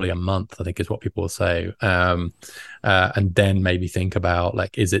probably a month, I think is what people will say, and then maybe think about,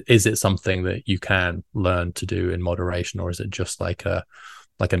 like, is it something that you can learn to do in moderation, or is it just like a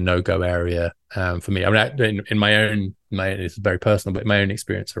no-go area for me? I mean, in my own it's very personal, but my own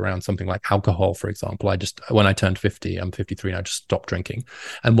experience around something like alcohol, for example, when I turned 50, I'm 53 now, I just stopped drinking,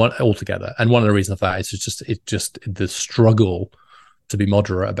 and altogether. And one of the reasons for that is just the struggle to be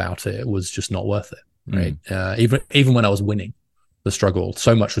moderate about it was just not worth it, right? Even when I was winning the struggle,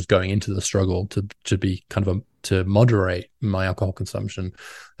 so much was going into the struggle to be kind of to moderate my alcohol consumption,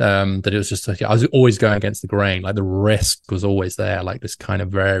 that it was just like, I was always going against the grain. Like the risk was always there, like this kind of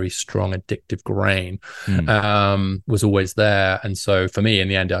very strong addictive grain was always there. And so for me, in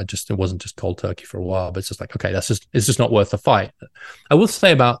the end, it wasn't just cold turkey for a while, but it's just like, okay, it's just not worth the fight. I will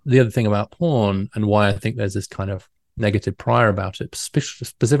say about the other thing about porn and why I think there's this kind of negative prior about it,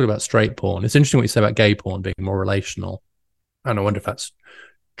 specifically about straight porn. It's interesting what you say about gay porn being more relational. And I wonder if that's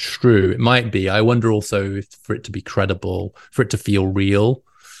true. It might be. I wonder also if, for it to be credible, for it to feel real,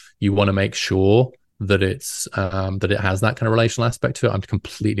 you want to make sure that it's that it has that kind of relational aspect to it. I'm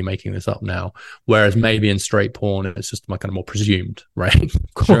completely making this up now. Whereas maybe in straight porn, it's just kind of more presumed, right?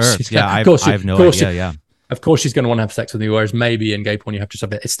 Of course, sure. Yeah, I have no idea. Yeah. Of course, she's going to want to have sex with you. Whereas maybe in gay porn, you have to just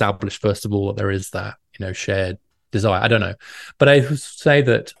have it established first of all that there is that, shared desire. I don't know, but I would say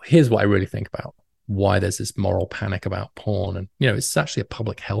that here's what I really think about why there's this moral panic about porn. And, it's actually a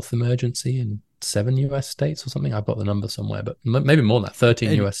public health emergency in 7 US states or something. I've got the number somewhere, but maybe more than that,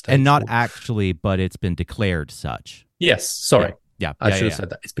 13 US states. And not actually, but it's been declared such. Yes. Sorry. Yeah. I should have said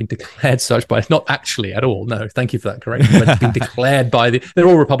that. It's been declared such, but it's not actually at all. No, thank you for that correction. But it's been declared by they're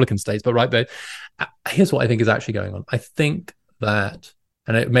all Republican states, but right. But here's what I think is actually going on. I think that,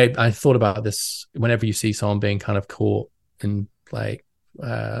 and I thought about this whenever you see someone being kind of caught in like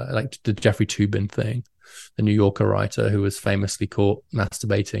the Jeffrey Toobin thing, the New Yorker writer who was famously caught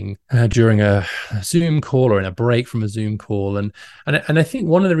masturbating during a Zoom call or in a break from a Zoom call. And I think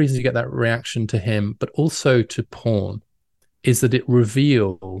one of the reasons you get that reaction to him, but also to porn, is that it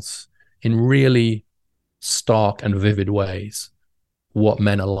reveals in really stark and vivid ways what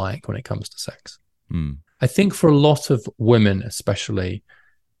men are like when it comes to sex. I think for a lot of women, especially,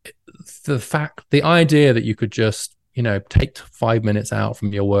 the idea that you could just, take 5 minutes out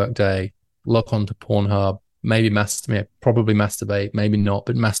from your work day, log onto Pornhub, probably masturbate, maybe not,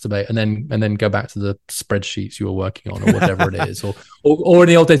 but masturbate, and then go back to the spreadsheets you were working on or whatever it is, or in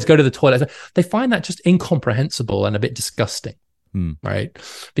the old days, go to the toilet. They find that just incomprehensible and a bit disgusting, right?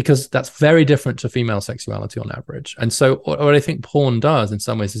 Because that's very different to female sexuality on average. And so what I think porn does in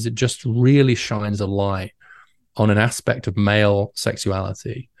some ways is it just really shines a light on an aspect of male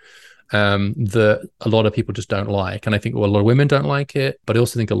sexuality that a lot of people just don't like. And I think a lot of women don't like it, but I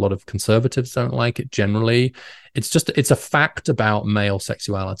also think a lot of conservatives don't like it generally. It's a fact about male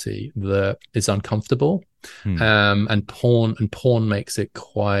sexuality that is uncomfortable. And porn makes it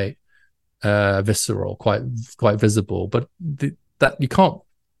quite visceral, quite visible, but that you can't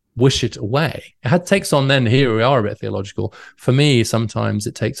wish it away. It takes on, then here we are a bit theological. For me, sometimes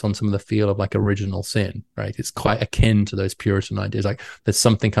it takes on some of the feel of like original sin, right? It's quite akin to those Puritan ideas. Like there's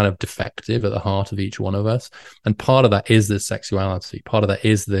something kind of defective at the heart of each one of us. And part of that is this sexuality. Part of that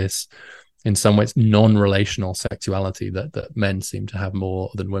is this, in some ways, non-relational sexuality that men seem to have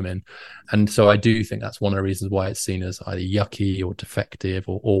more than women. And so I do think that's one of the reasons why it's seen as either yucky or defective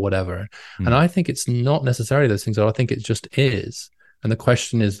or whatever. And I think it's not necessarily those things. I think it just is. And the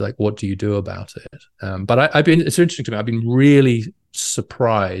question is, like, what do you do about it? But it's interesting to me. I've been really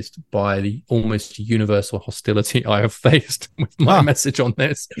surprised by the almost universal hostility I have faced with my message on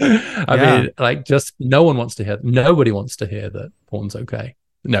this. I mean, like, just nobody wants to hear that porn's okay.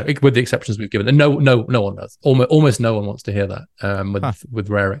 No, with the exceptions we've given. And no one does. Almost no one wants to hear that, with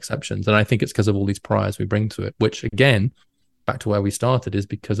rare exceptions. And I think it's because of all these priors we bring to it, which, again, back to where we started, is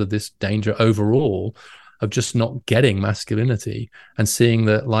because of this danger overall of just not getting masculinity and seeing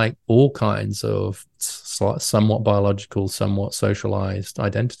that, like all kinds of somewhat biological, somewhat socialized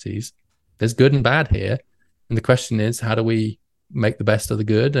identities, there's good and bad here. And the question is, how do we make the best of the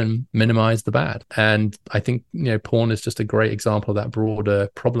good and minimize the bad? And I think, porn is just a great example of that broader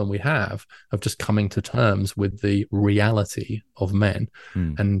problem we have of just coming to terms with the reality of men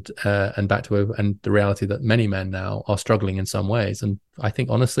and the reality that many men now are struggling in some ways. And I think,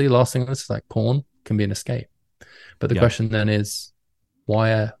 honestly, last thing on this is, like, porn can be an escape. But the question then is,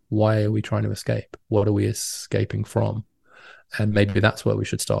 why are we trying to escape? What are we escaping from? And maybe that's where we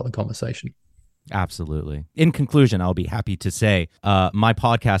should start the conversation. Absolutely. In conclusion, I'll be happy to say my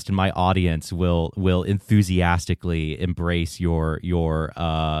podcast and my audience will enthusiastically embrace your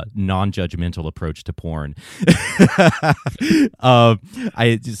non-judgmental approach to porn.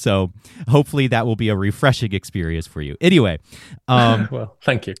 So hopefully that will be a refreshing experience for you. Anyway, well,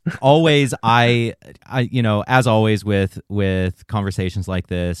 thank you. Always, I as always with conversations like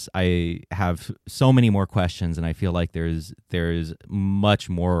this, I have so many more questions, and I feel like there's much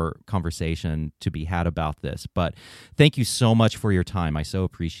more conversation to be had about this. But thank you so much for your time. I so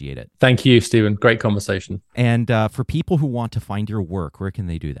appreciate it. Thank you, Stephen. Great conversation. And for people who want to find your work, where can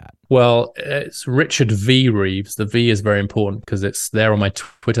they do that? Well, it's Richard V. Reeves. The V is very important because it's there on my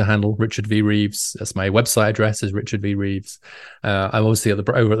Twitter handle, Richard V. Reeves. That's my website address, is Richard V. Reeves. I'm obviously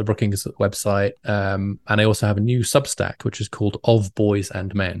over at the Brookings website. And I also have a new Substack, which is called Of Boys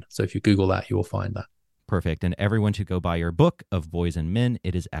and Men. So if you Google that, you will find that. Perfect. And everyone should go buy your book, Of Boys and Men.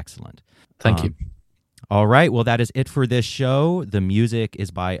 It is excellent. Thank you. All right. Well, that is it for this show. The music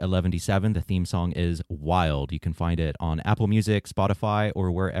is by 11D7. The theme song is Wild. You can find it on Apple Music, Spotify,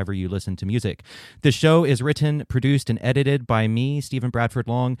 or wherever you listen to music. The show is written, produced, and edited by me, Stephen Bradford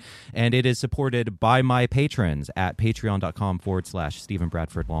Long, and it is supported by my patrons at patreon.com/Stephen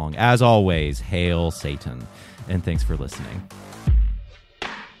Bradford Long. As always, hail Satan. And thanks for listening.